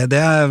 så det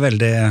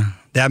veldig,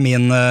 det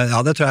min,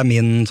 det tror jeg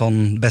min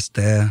sånn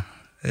beste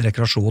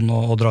rekreasjon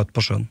å dra ut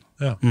på sjøen.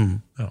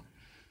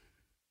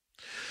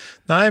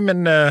 Nei,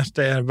 men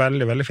det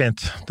veldig, veldig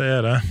fint, det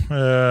det.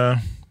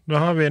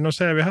 Nå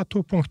ser vi har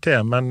 2 punkt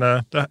til, men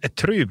jeg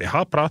tror vi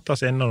har pratet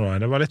oss innom nå.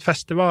 Det var litt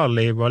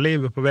festivalliv og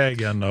livet på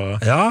veien.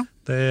 Og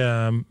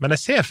men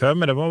jeg ser for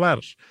meg det må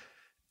være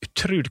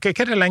utrolig.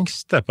 Hva det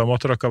lengste på en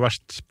måte dere har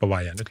vært på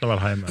veien uten å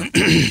være hjemme?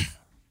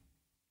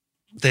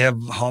 Det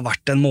har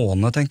vært en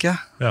måned, tenker jeg.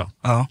 Ja.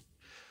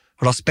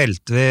 For da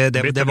spilte vi...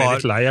 Det var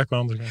litt leie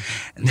hverandre.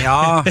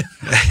 Ja,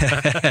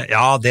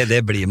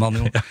 det blir man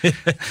jo.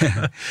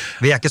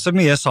 Vi ikke så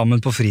mye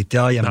sammen på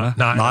fritida hjemme.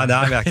 Nei,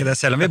 vi ikke det.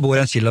 Selv om vi bor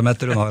 1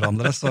 kilometer unna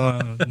hverandre,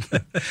 så...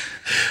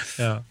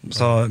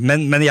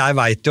 Men jeg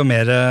vet jo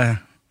mer...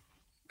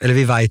 Eller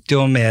vi vet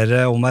jo mer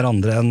om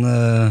hverandre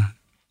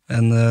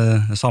enn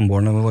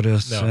samboerne våre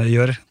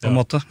gjør, på en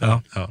måte.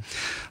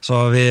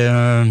 Så vi...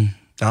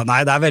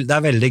 nei,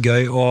 det veldig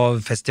gøy,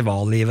 og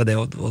festivallivet,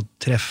 det å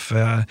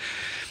treffe...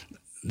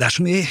 Det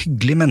så mye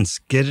hyggelige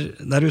mennesker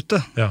der ute,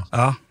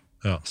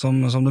 som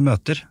du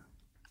møter.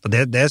 Og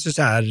det synes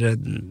jeg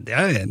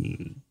det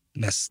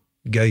mest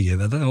gøye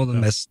ved det, og det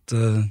mest...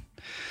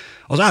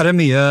 Og så det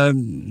mye,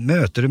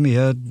 møter du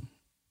mye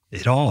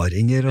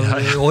raringer og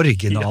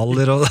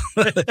originaler, og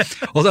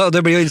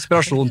det blir jo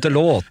inspirasjon til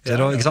låter,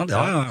 og, ikke sant?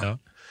 Ja.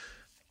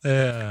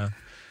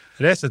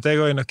 Det synes jeg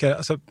også noe,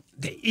 altså,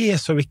 det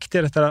så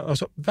viktig dette der,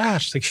 altså,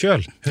 vær seg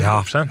selv,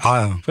 100%.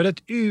 For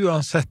det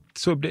uansett,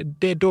 så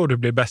det da du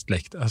blir best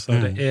likt, altså,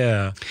 det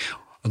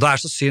Og det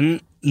så synd,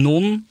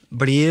 noen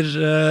blir,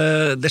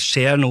 det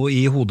skjer noe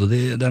i hodet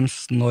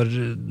deres når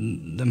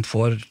de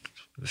får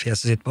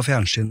fjeset sitt på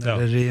fjernsyn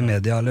eller i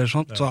media eller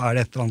sånt, så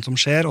det et eller annet som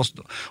skjer,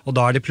 og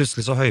da de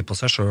plutselig så høye på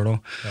seg selv,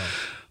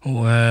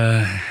 og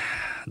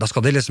da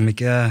skal de liksom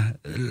ikke,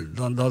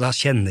 da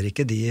kjenner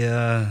ikke de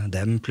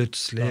dem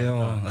plutselig,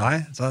 og, nei,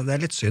 så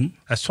det litt synd.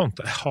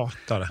 Sånt, jeg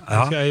hater det.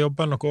 Jeg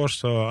jobber noen år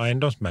som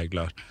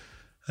eiendomsmegler,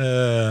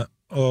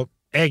 og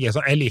jeg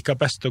liker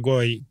best å gå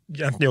i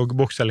enten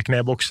joggebukse eller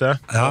knebukse,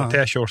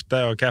 t-skjorte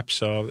og caps,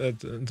 og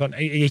sånn.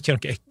 Jeg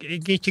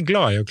ikke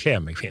glad i å kle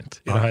meg fint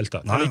i det hele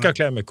tatt. Jeg liker å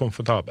kle meg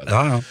komfortabelt.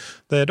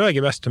 Det da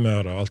jeg best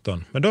humør og alt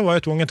sånn. Men da var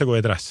jeg tvunget til å gå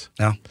i dress.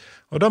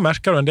 Og da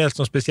merker du en del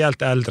sånn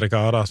spesielt eldre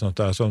karer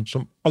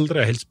som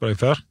aldri har hilst på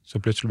deg før, så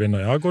plutselig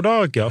begynner god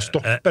dag, og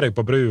stopper deg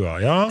på brua.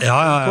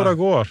 Hvor det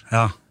går.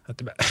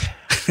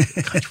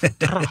 Kan ikke få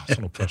dra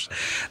sånn opp for seg.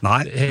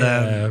 Nei,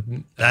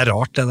 det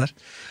rart det der.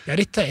 Ja,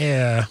 dette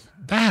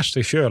vær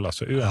seg selv,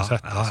 altså,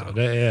 uansett. Altså.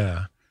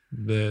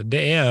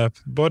 Det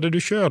både du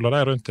selv og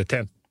de rundt det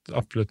tjent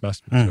absolutt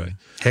mest, tror jeg.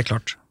 Helt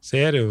klart. Så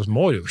det jo,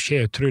 må det jo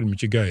skje utrolig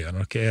mye gøy.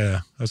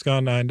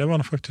 Det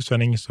var faktisk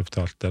Sven Inge som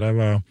fortalte.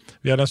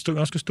 Vi hadde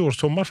en ganske stor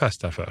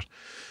sommerfest her før,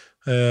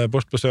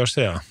 bort på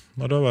Sørsida.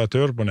 Og da var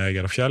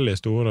Turboneger og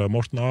forskjellige store,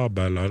 Morten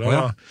Abel,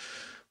 og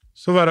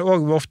så var det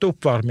også ofte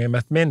oppvarming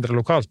med et mindre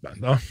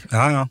lokaltband da.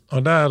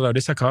 Og der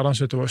disse karene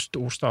syntes det var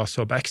storstas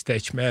og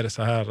backstage med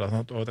disse her,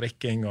 og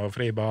drikking og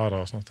fri bar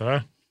og sånt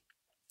der.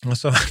 Og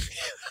så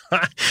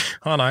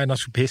han ene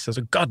skulle pisse,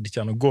 så gadd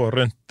ikke han å gå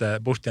rundt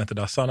bort igjen til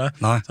dassene.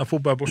 Så han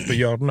får bare bort på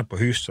hjørnet på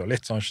huset, og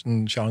litt sånn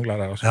sjangler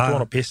der, og så får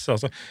han å pisse, og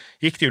så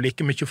gikk det jo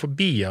like mye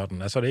forbi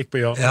hjørnet, så det gikk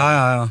på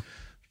hjørnet.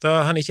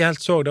 Da han ikke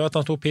helt så det, var at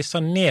han stod og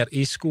pisset ned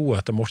i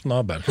skoet til Morten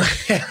Abel.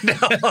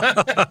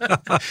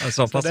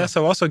 Så det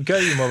som var så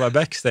gøy med å være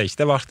backstage,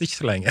 det varte ikke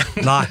så lenge.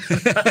 Nei.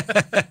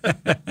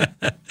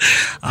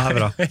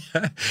 Bra.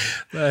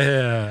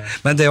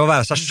 Men det å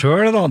være seg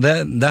selv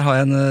da, det har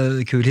jeg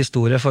en kul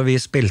historie, for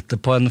vi spilte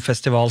på en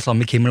festival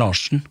sammen med Kim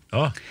Larsen.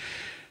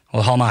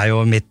 Og han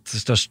jo mitt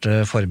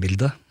største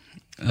forbilde.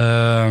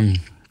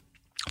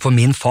 For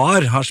min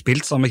far har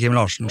spilt sammen med Kim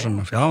Larsen,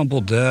 han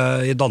bodde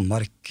i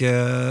Danmark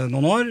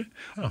noen år,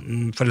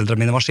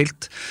 foreldrene mine var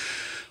skilt,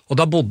 og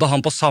da bodde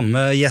han på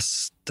samme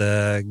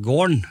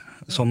gjestegården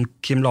som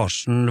Kim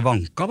Larsen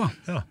vanka da.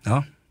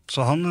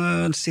 Så han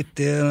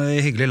sitter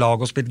i hyggelig lag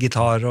og spilt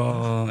gitar,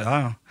 og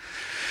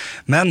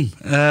Men,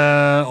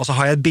 og så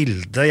har jeg et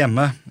bilde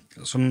hjemme,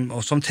 som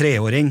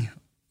 3-åring,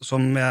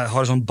 som jeg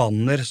har en sånn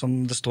banner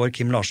som det står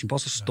Kim Larsen på,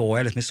 så står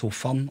jeg liksom i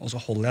sofaen, og så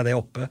holder jeg det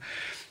oppe,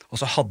 og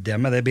så hadde jeg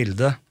med det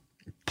bildet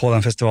på den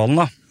festivalen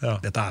da.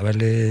 Dette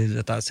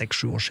dette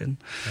 6-7 år siden.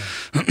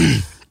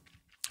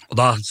 Og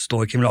da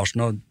står Kim Larsen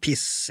og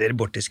pisser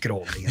bort i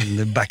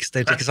skrålingen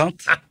backstage, ikke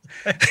sant?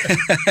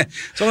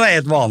 Så det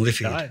helt vanlig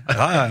fyr.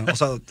 Og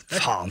så,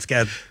 faen,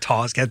 skal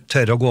jeg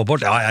tørre å gå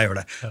bort? Ja, jeg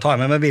gjør det. Tar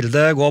jeg med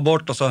bildet, går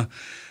bort, og så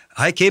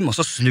hei Kim, og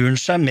så snur han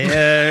seg med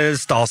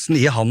stasen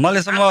i handa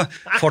liksom, og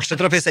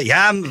fortsetter å pisse.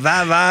 Ja,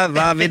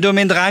 hva vil du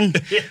min dreng?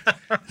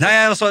 Nei,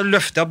 og så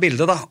løfter jeg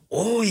bildet da.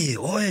 Oi,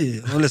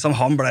 og liksom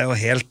han ble jo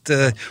helt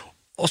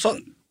og så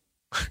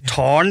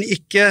tar han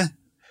ikke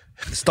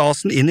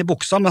stasen inn i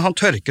buksa, men han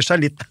tørker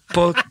seg litt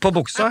på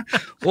buksa,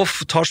 og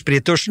tar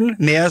sprittusjen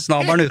med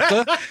snabelen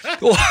ute,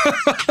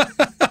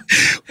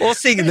 og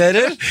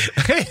signerer.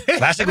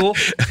 Vær så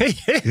god.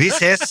 Vi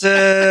ses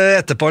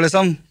etterpå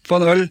liksom, på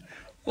en øl.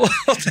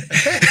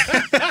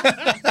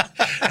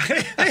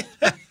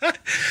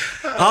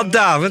 Ja,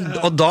 dæven,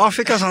 og da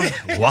fikk jeg sånn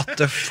what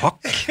the fuck,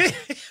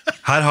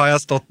 her har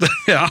jeg stått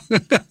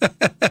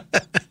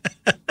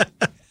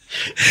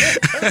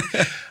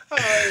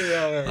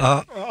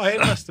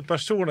eneste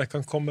person jeg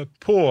kan komme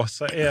på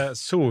som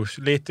så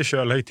lite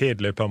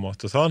selvhøytidelig på en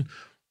måte sånn,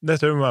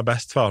 det tror jeg var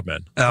bestefar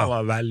min. Han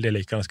var veldig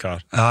likende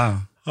kar.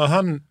 Og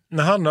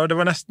det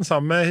var nesten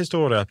samme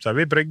historie.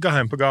 Vi brygget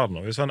hjemme på garden,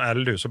 og i sånn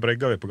eldu så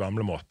brygget vi på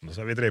gamle måten.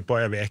 Så vi driver på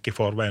en veke i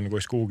forveien og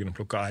går i skogen og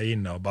plukker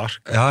eine og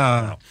bark.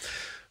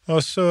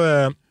 Og så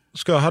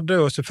hadde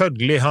jo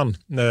selvfølgelig han,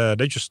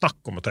 det ikke snakk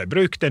om å ta i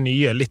bruk det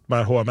nye, litt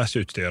mer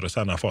HMS-utstyret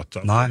som han har fått,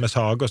 sånn, med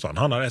sag og sånn.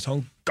 Han hadde en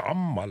sånn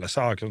gammel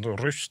sag, sånn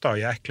rustet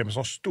og jæklig med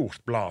sånn stort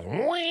blad,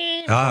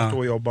 han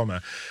stod og jobbet med.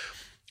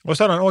 Og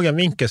så hadde han også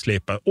en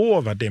vinkelsliper,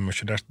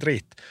 overdimensjonert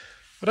drit.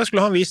 Og da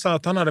skulle han vise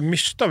at han hadde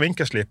mistet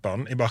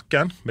vinkelsliperen i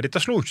bakken, men dette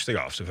slo ikke seg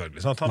av,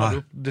 selvfølgelig. Sant?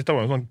 Dette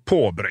var en sånn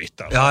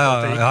påbryter.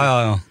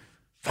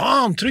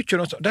 Faen, tror ikke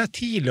du? Det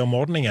tidlig om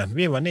morgenen.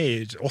 Vi var ned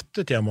i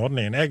 8-tiden om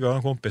morgenen, jeg og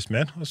en kompis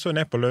min, og så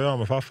ned på løa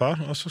med farfar,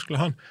 og så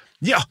skulle han,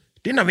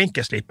 denne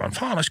vinkelsliperen,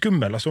 faen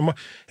skummel, altså,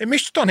 jeg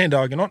mistet han i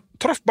dagen, og han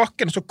traff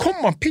bakken, og så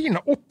kom han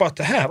pina opp at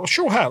det her, og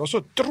se her, og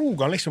så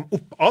drog han liksom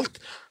opp alt,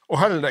 og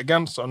holder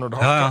genser når du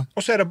hakker,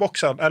 og så det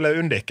bokseren, eller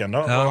undikken,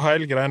 da, og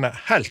hele greiene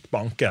helt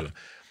bankel.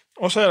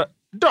 Og så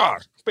det der,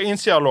 på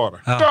innsiden av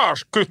låret. Der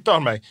kutter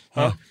han meg.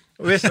 Ja.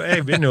 Og hvis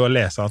jeg begynner jo å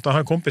lese, og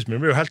han kompisen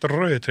min blir jo helt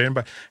rød i trynet,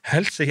 bare,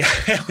 helsike.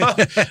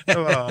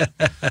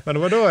 Men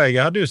det var da jeg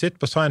hadde jo sitt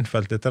på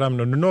Seinfeld etter dem,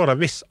 når du når en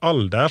viss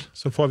alder,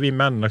 så får vi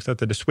menn nok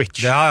til The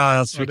Switch.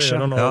 Ja, Switch,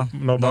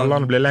 når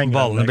ballene blir lengre.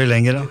 Ballene blir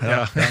lengre,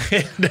 ja.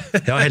 Jeg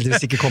har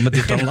heldigvis ikke kommet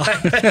dit han da.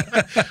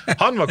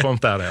 Han var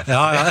kommet der,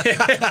 ja.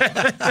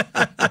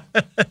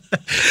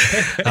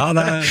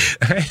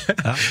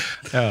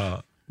 Ja.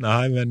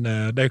 Nei, men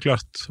det jo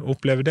klart, å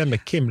oppleve det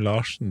med Kim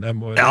Larsen, det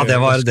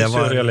var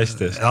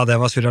surrealistisk. Ja, det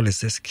var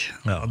surrealistisk.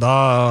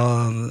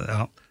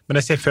 Men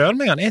jeg ser før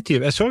meg, han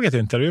tyv. Jeg så et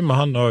intervju med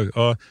han også,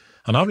 og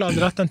han har vel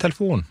aldri hatt en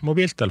telefon,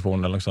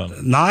 mobiltelefon eller noe sånt.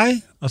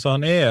 Nei. Altså,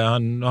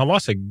 han var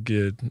seg,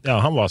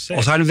 han var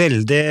seg. Og så han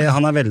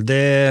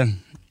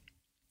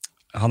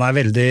er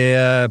veldig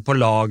på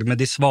lag med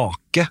de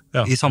svake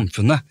i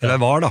samfunnet, eller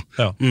var da.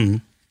 Ja.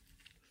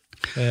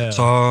 Så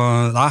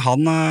nei,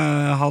 han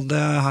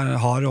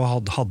har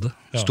og hadde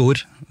stor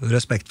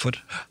respekt for.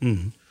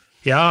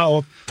 Ja,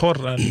 og for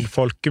en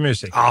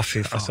folkemusikk. Ja,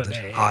 fy fader.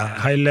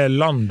 Hele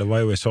landet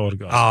var jo i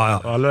sorg.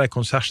 Alle de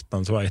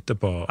konsertene som var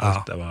etterpå.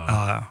 Alt det var,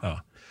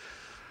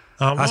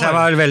 Altså, jeg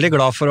var veldig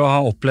glad for å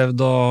ha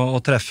opplevd å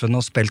treffe han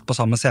og spilt på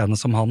samme scene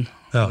som han.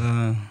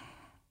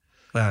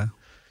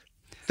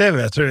 Det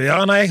vil jeg tro.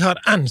 Ja, nei, jeg har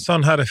en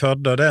sånn her i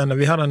Førde,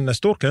 vi har en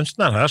stor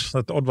kunstner her, som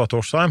heter Oddvar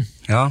Torsheim,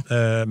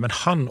 men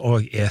han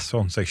også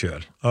sånn seg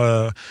selv.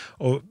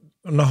 Og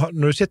når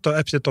du sitter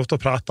ofte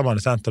og prater med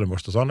han i sentrum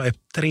og sånn, og jeg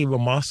driver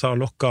og maser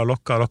og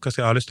lokker, så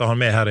jeg har lyst til å ha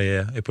han med her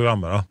i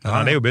programmet da.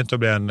 Han jo begynt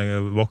å bli en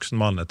voksen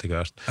mann etter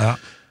hvert.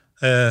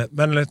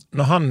 Men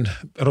når han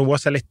roer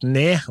seg litt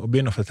ned og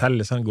begynner å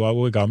fortelle sånn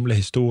gode gamle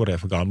historier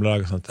for gamle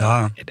dager og sånt,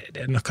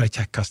 det noe av det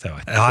kjekkeste jeg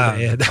vet.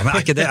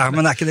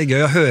 Men er ikke det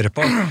gøy å høre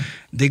på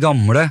de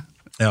gamle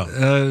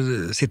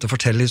sitte og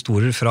fortelle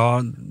historier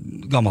fra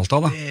gammelt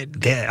av da?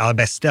 Det det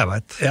beste jeg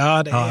vet.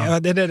 Ja,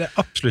 det det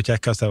absolutt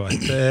kjekkeste jeg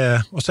vet.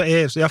 Og så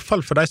i hvert fall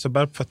for de som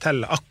bare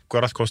forteller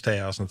akkurat hvordan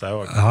det og sånt der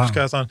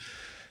også.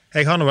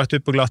 Jeg har nå vært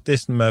ute på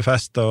glattisen med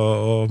fest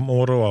og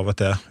moro av og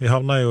til. Vi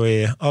havnet jo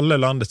i alle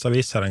landets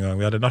aviser en gang.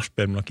 Vi hadde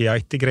nachspiel med noen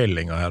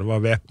geitegrillinger her. Det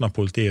var væpnet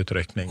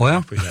politiutrykning.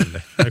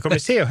 Jeg kom i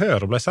Se og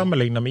Hør og ble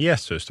sammenlignet med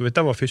Jesus.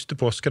 Det var første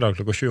påskedag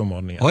klokka 7 om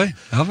morgenen.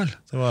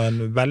 Det var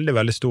en veldig,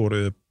 veldig stor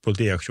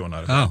politiaksjon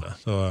her.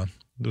 Så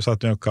du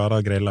satt jo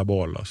karer og grillet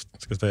bål og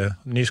skal si,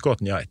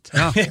 nyskåten geit.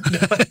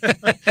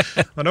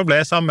 Men da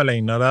ble jeg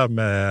sammenlignet der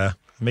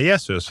med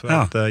Jesus, for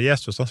at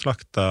Jesus han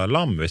slakta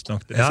lam, hvis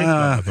nok det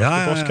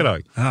første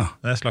påskedag.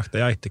 Jeg slakta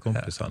geit til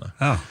kompisene.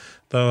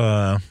 Da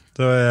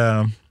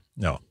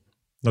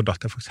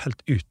datt jeg faktisk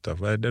helt ut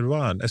av.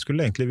 Jeg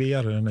skulle egentlig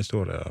videre den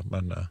historien,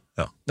 men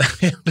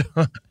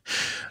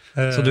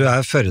Så du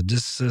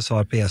Førdes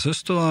svar på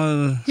Jesus, du?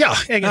 Ja,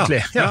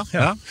 egentlig.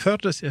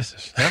 Førdes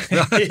Jesus.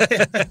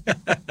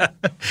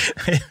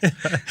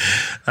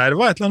 Nei, det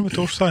var et eller annet med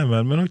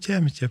Torsheimen, men nå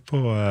kommer ikke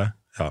på...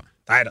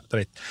 Nei da,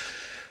 dritt.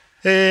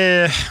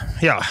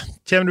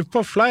 Kommer du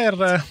på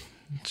flere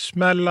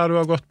smeller du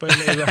har gått på i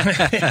livet?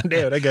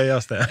 Det jo det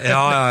gøyeste.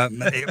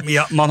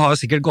 Man har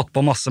jo sikkert gått på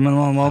masse, men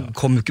man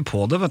kom jo ikke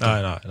på det, vet du.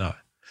 Nei.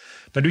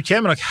 Men du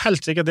kommer nok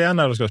helt sikkert igjen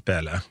når du skal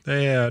spille.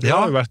 Har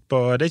jo vært på,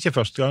 det ikke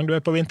første gang du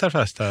på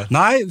vinterfest her.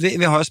 Nei,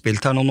 vi har jo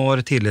spilt her noen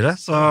år tidligere,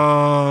 så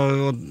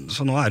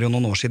nå det jo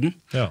noen år siden.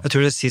 Jeg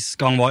tror det sist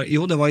gang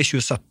det var i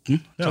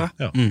 2017, tror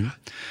jeg.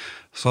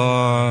 Så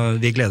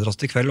vi gleder oss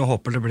til kveld og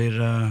håper det blir...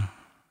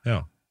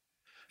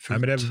 Nei,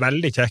 men det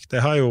veldig kjekt.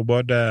 De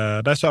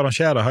som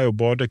arrangerer har jo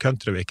både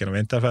Countryviken og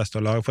Vinterfest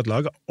og fått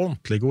laget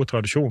ordentlig god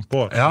tradisjon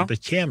på det.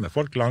 Det kommer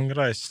folk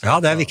langreis.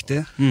 Ja, det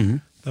viktig.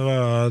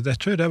 Jeg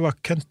tror det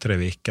var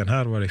Countryviken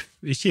her, var det,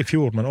 ikke i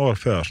fjor, men år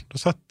før.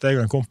 Da satt jeg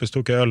og en kompis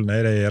tok øl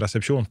nede i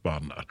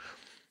resepsjonsbaren der.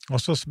 Og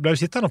så ble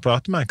vi sittende og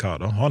prate med en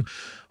kar, og han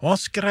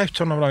skrev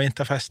sånn om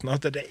vinterfesten,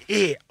 at det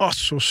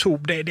altså så,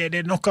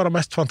 det noe av det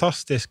mest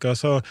fantastiske,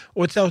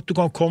 og at du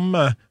kan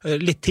komme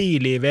litt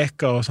tidlig i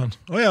veka og sånn.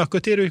 Åja,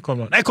 hvor tid du kom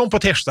da? Nei, jeg kom på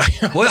tirsdag!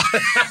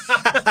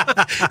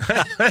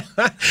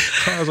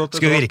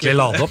 Skulle virkelig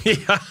lade opp?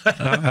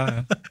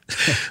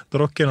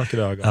 Drokke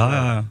noen dager.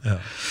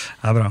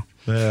 Det bra.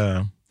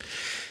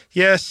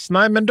 Yes,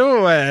 nei, men da,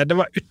 det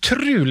var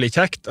utrolig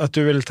kjekt at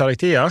du ville ta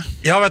deg tida.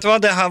 Ja, vet du hva,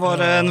 det her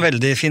var en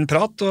veldig fin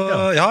prat,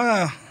 og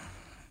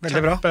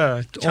veldig bra.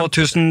 Og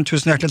tusen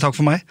hjertelig takk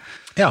for meg.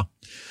 Ja,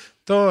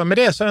 med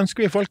det så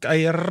ønsker vi folk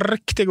en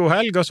riktig god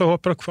helg, og så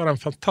håper dere får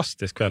en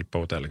fantastisk kveld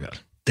på hotellet kveld.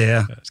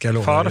 Det skal jeg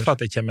love. Fare for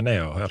at jeg kommer ned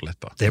og hører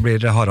litt på. Det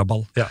blir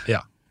haraball.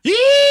 Ja.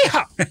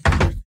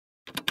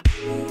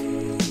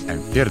 En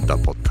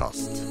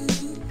Firda-podcast,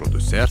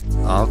 produsert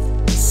av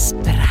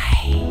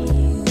Spray.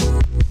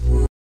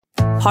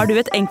 Har du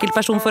et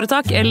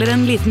enkeltpersonforetak eller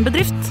en liten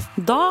bedrift?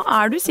 Da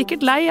du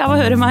sikkert lei av å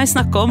høre meg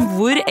snakke om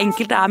hvor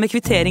enkelt det med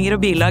kvitteringer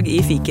og bilag i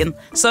fiken.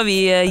 Så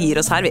vi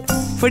gir oss her, vi.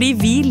 Fordi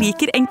vi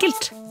liker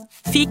enkelt.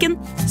 Fiken,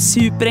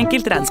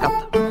 superenkelt regnskap.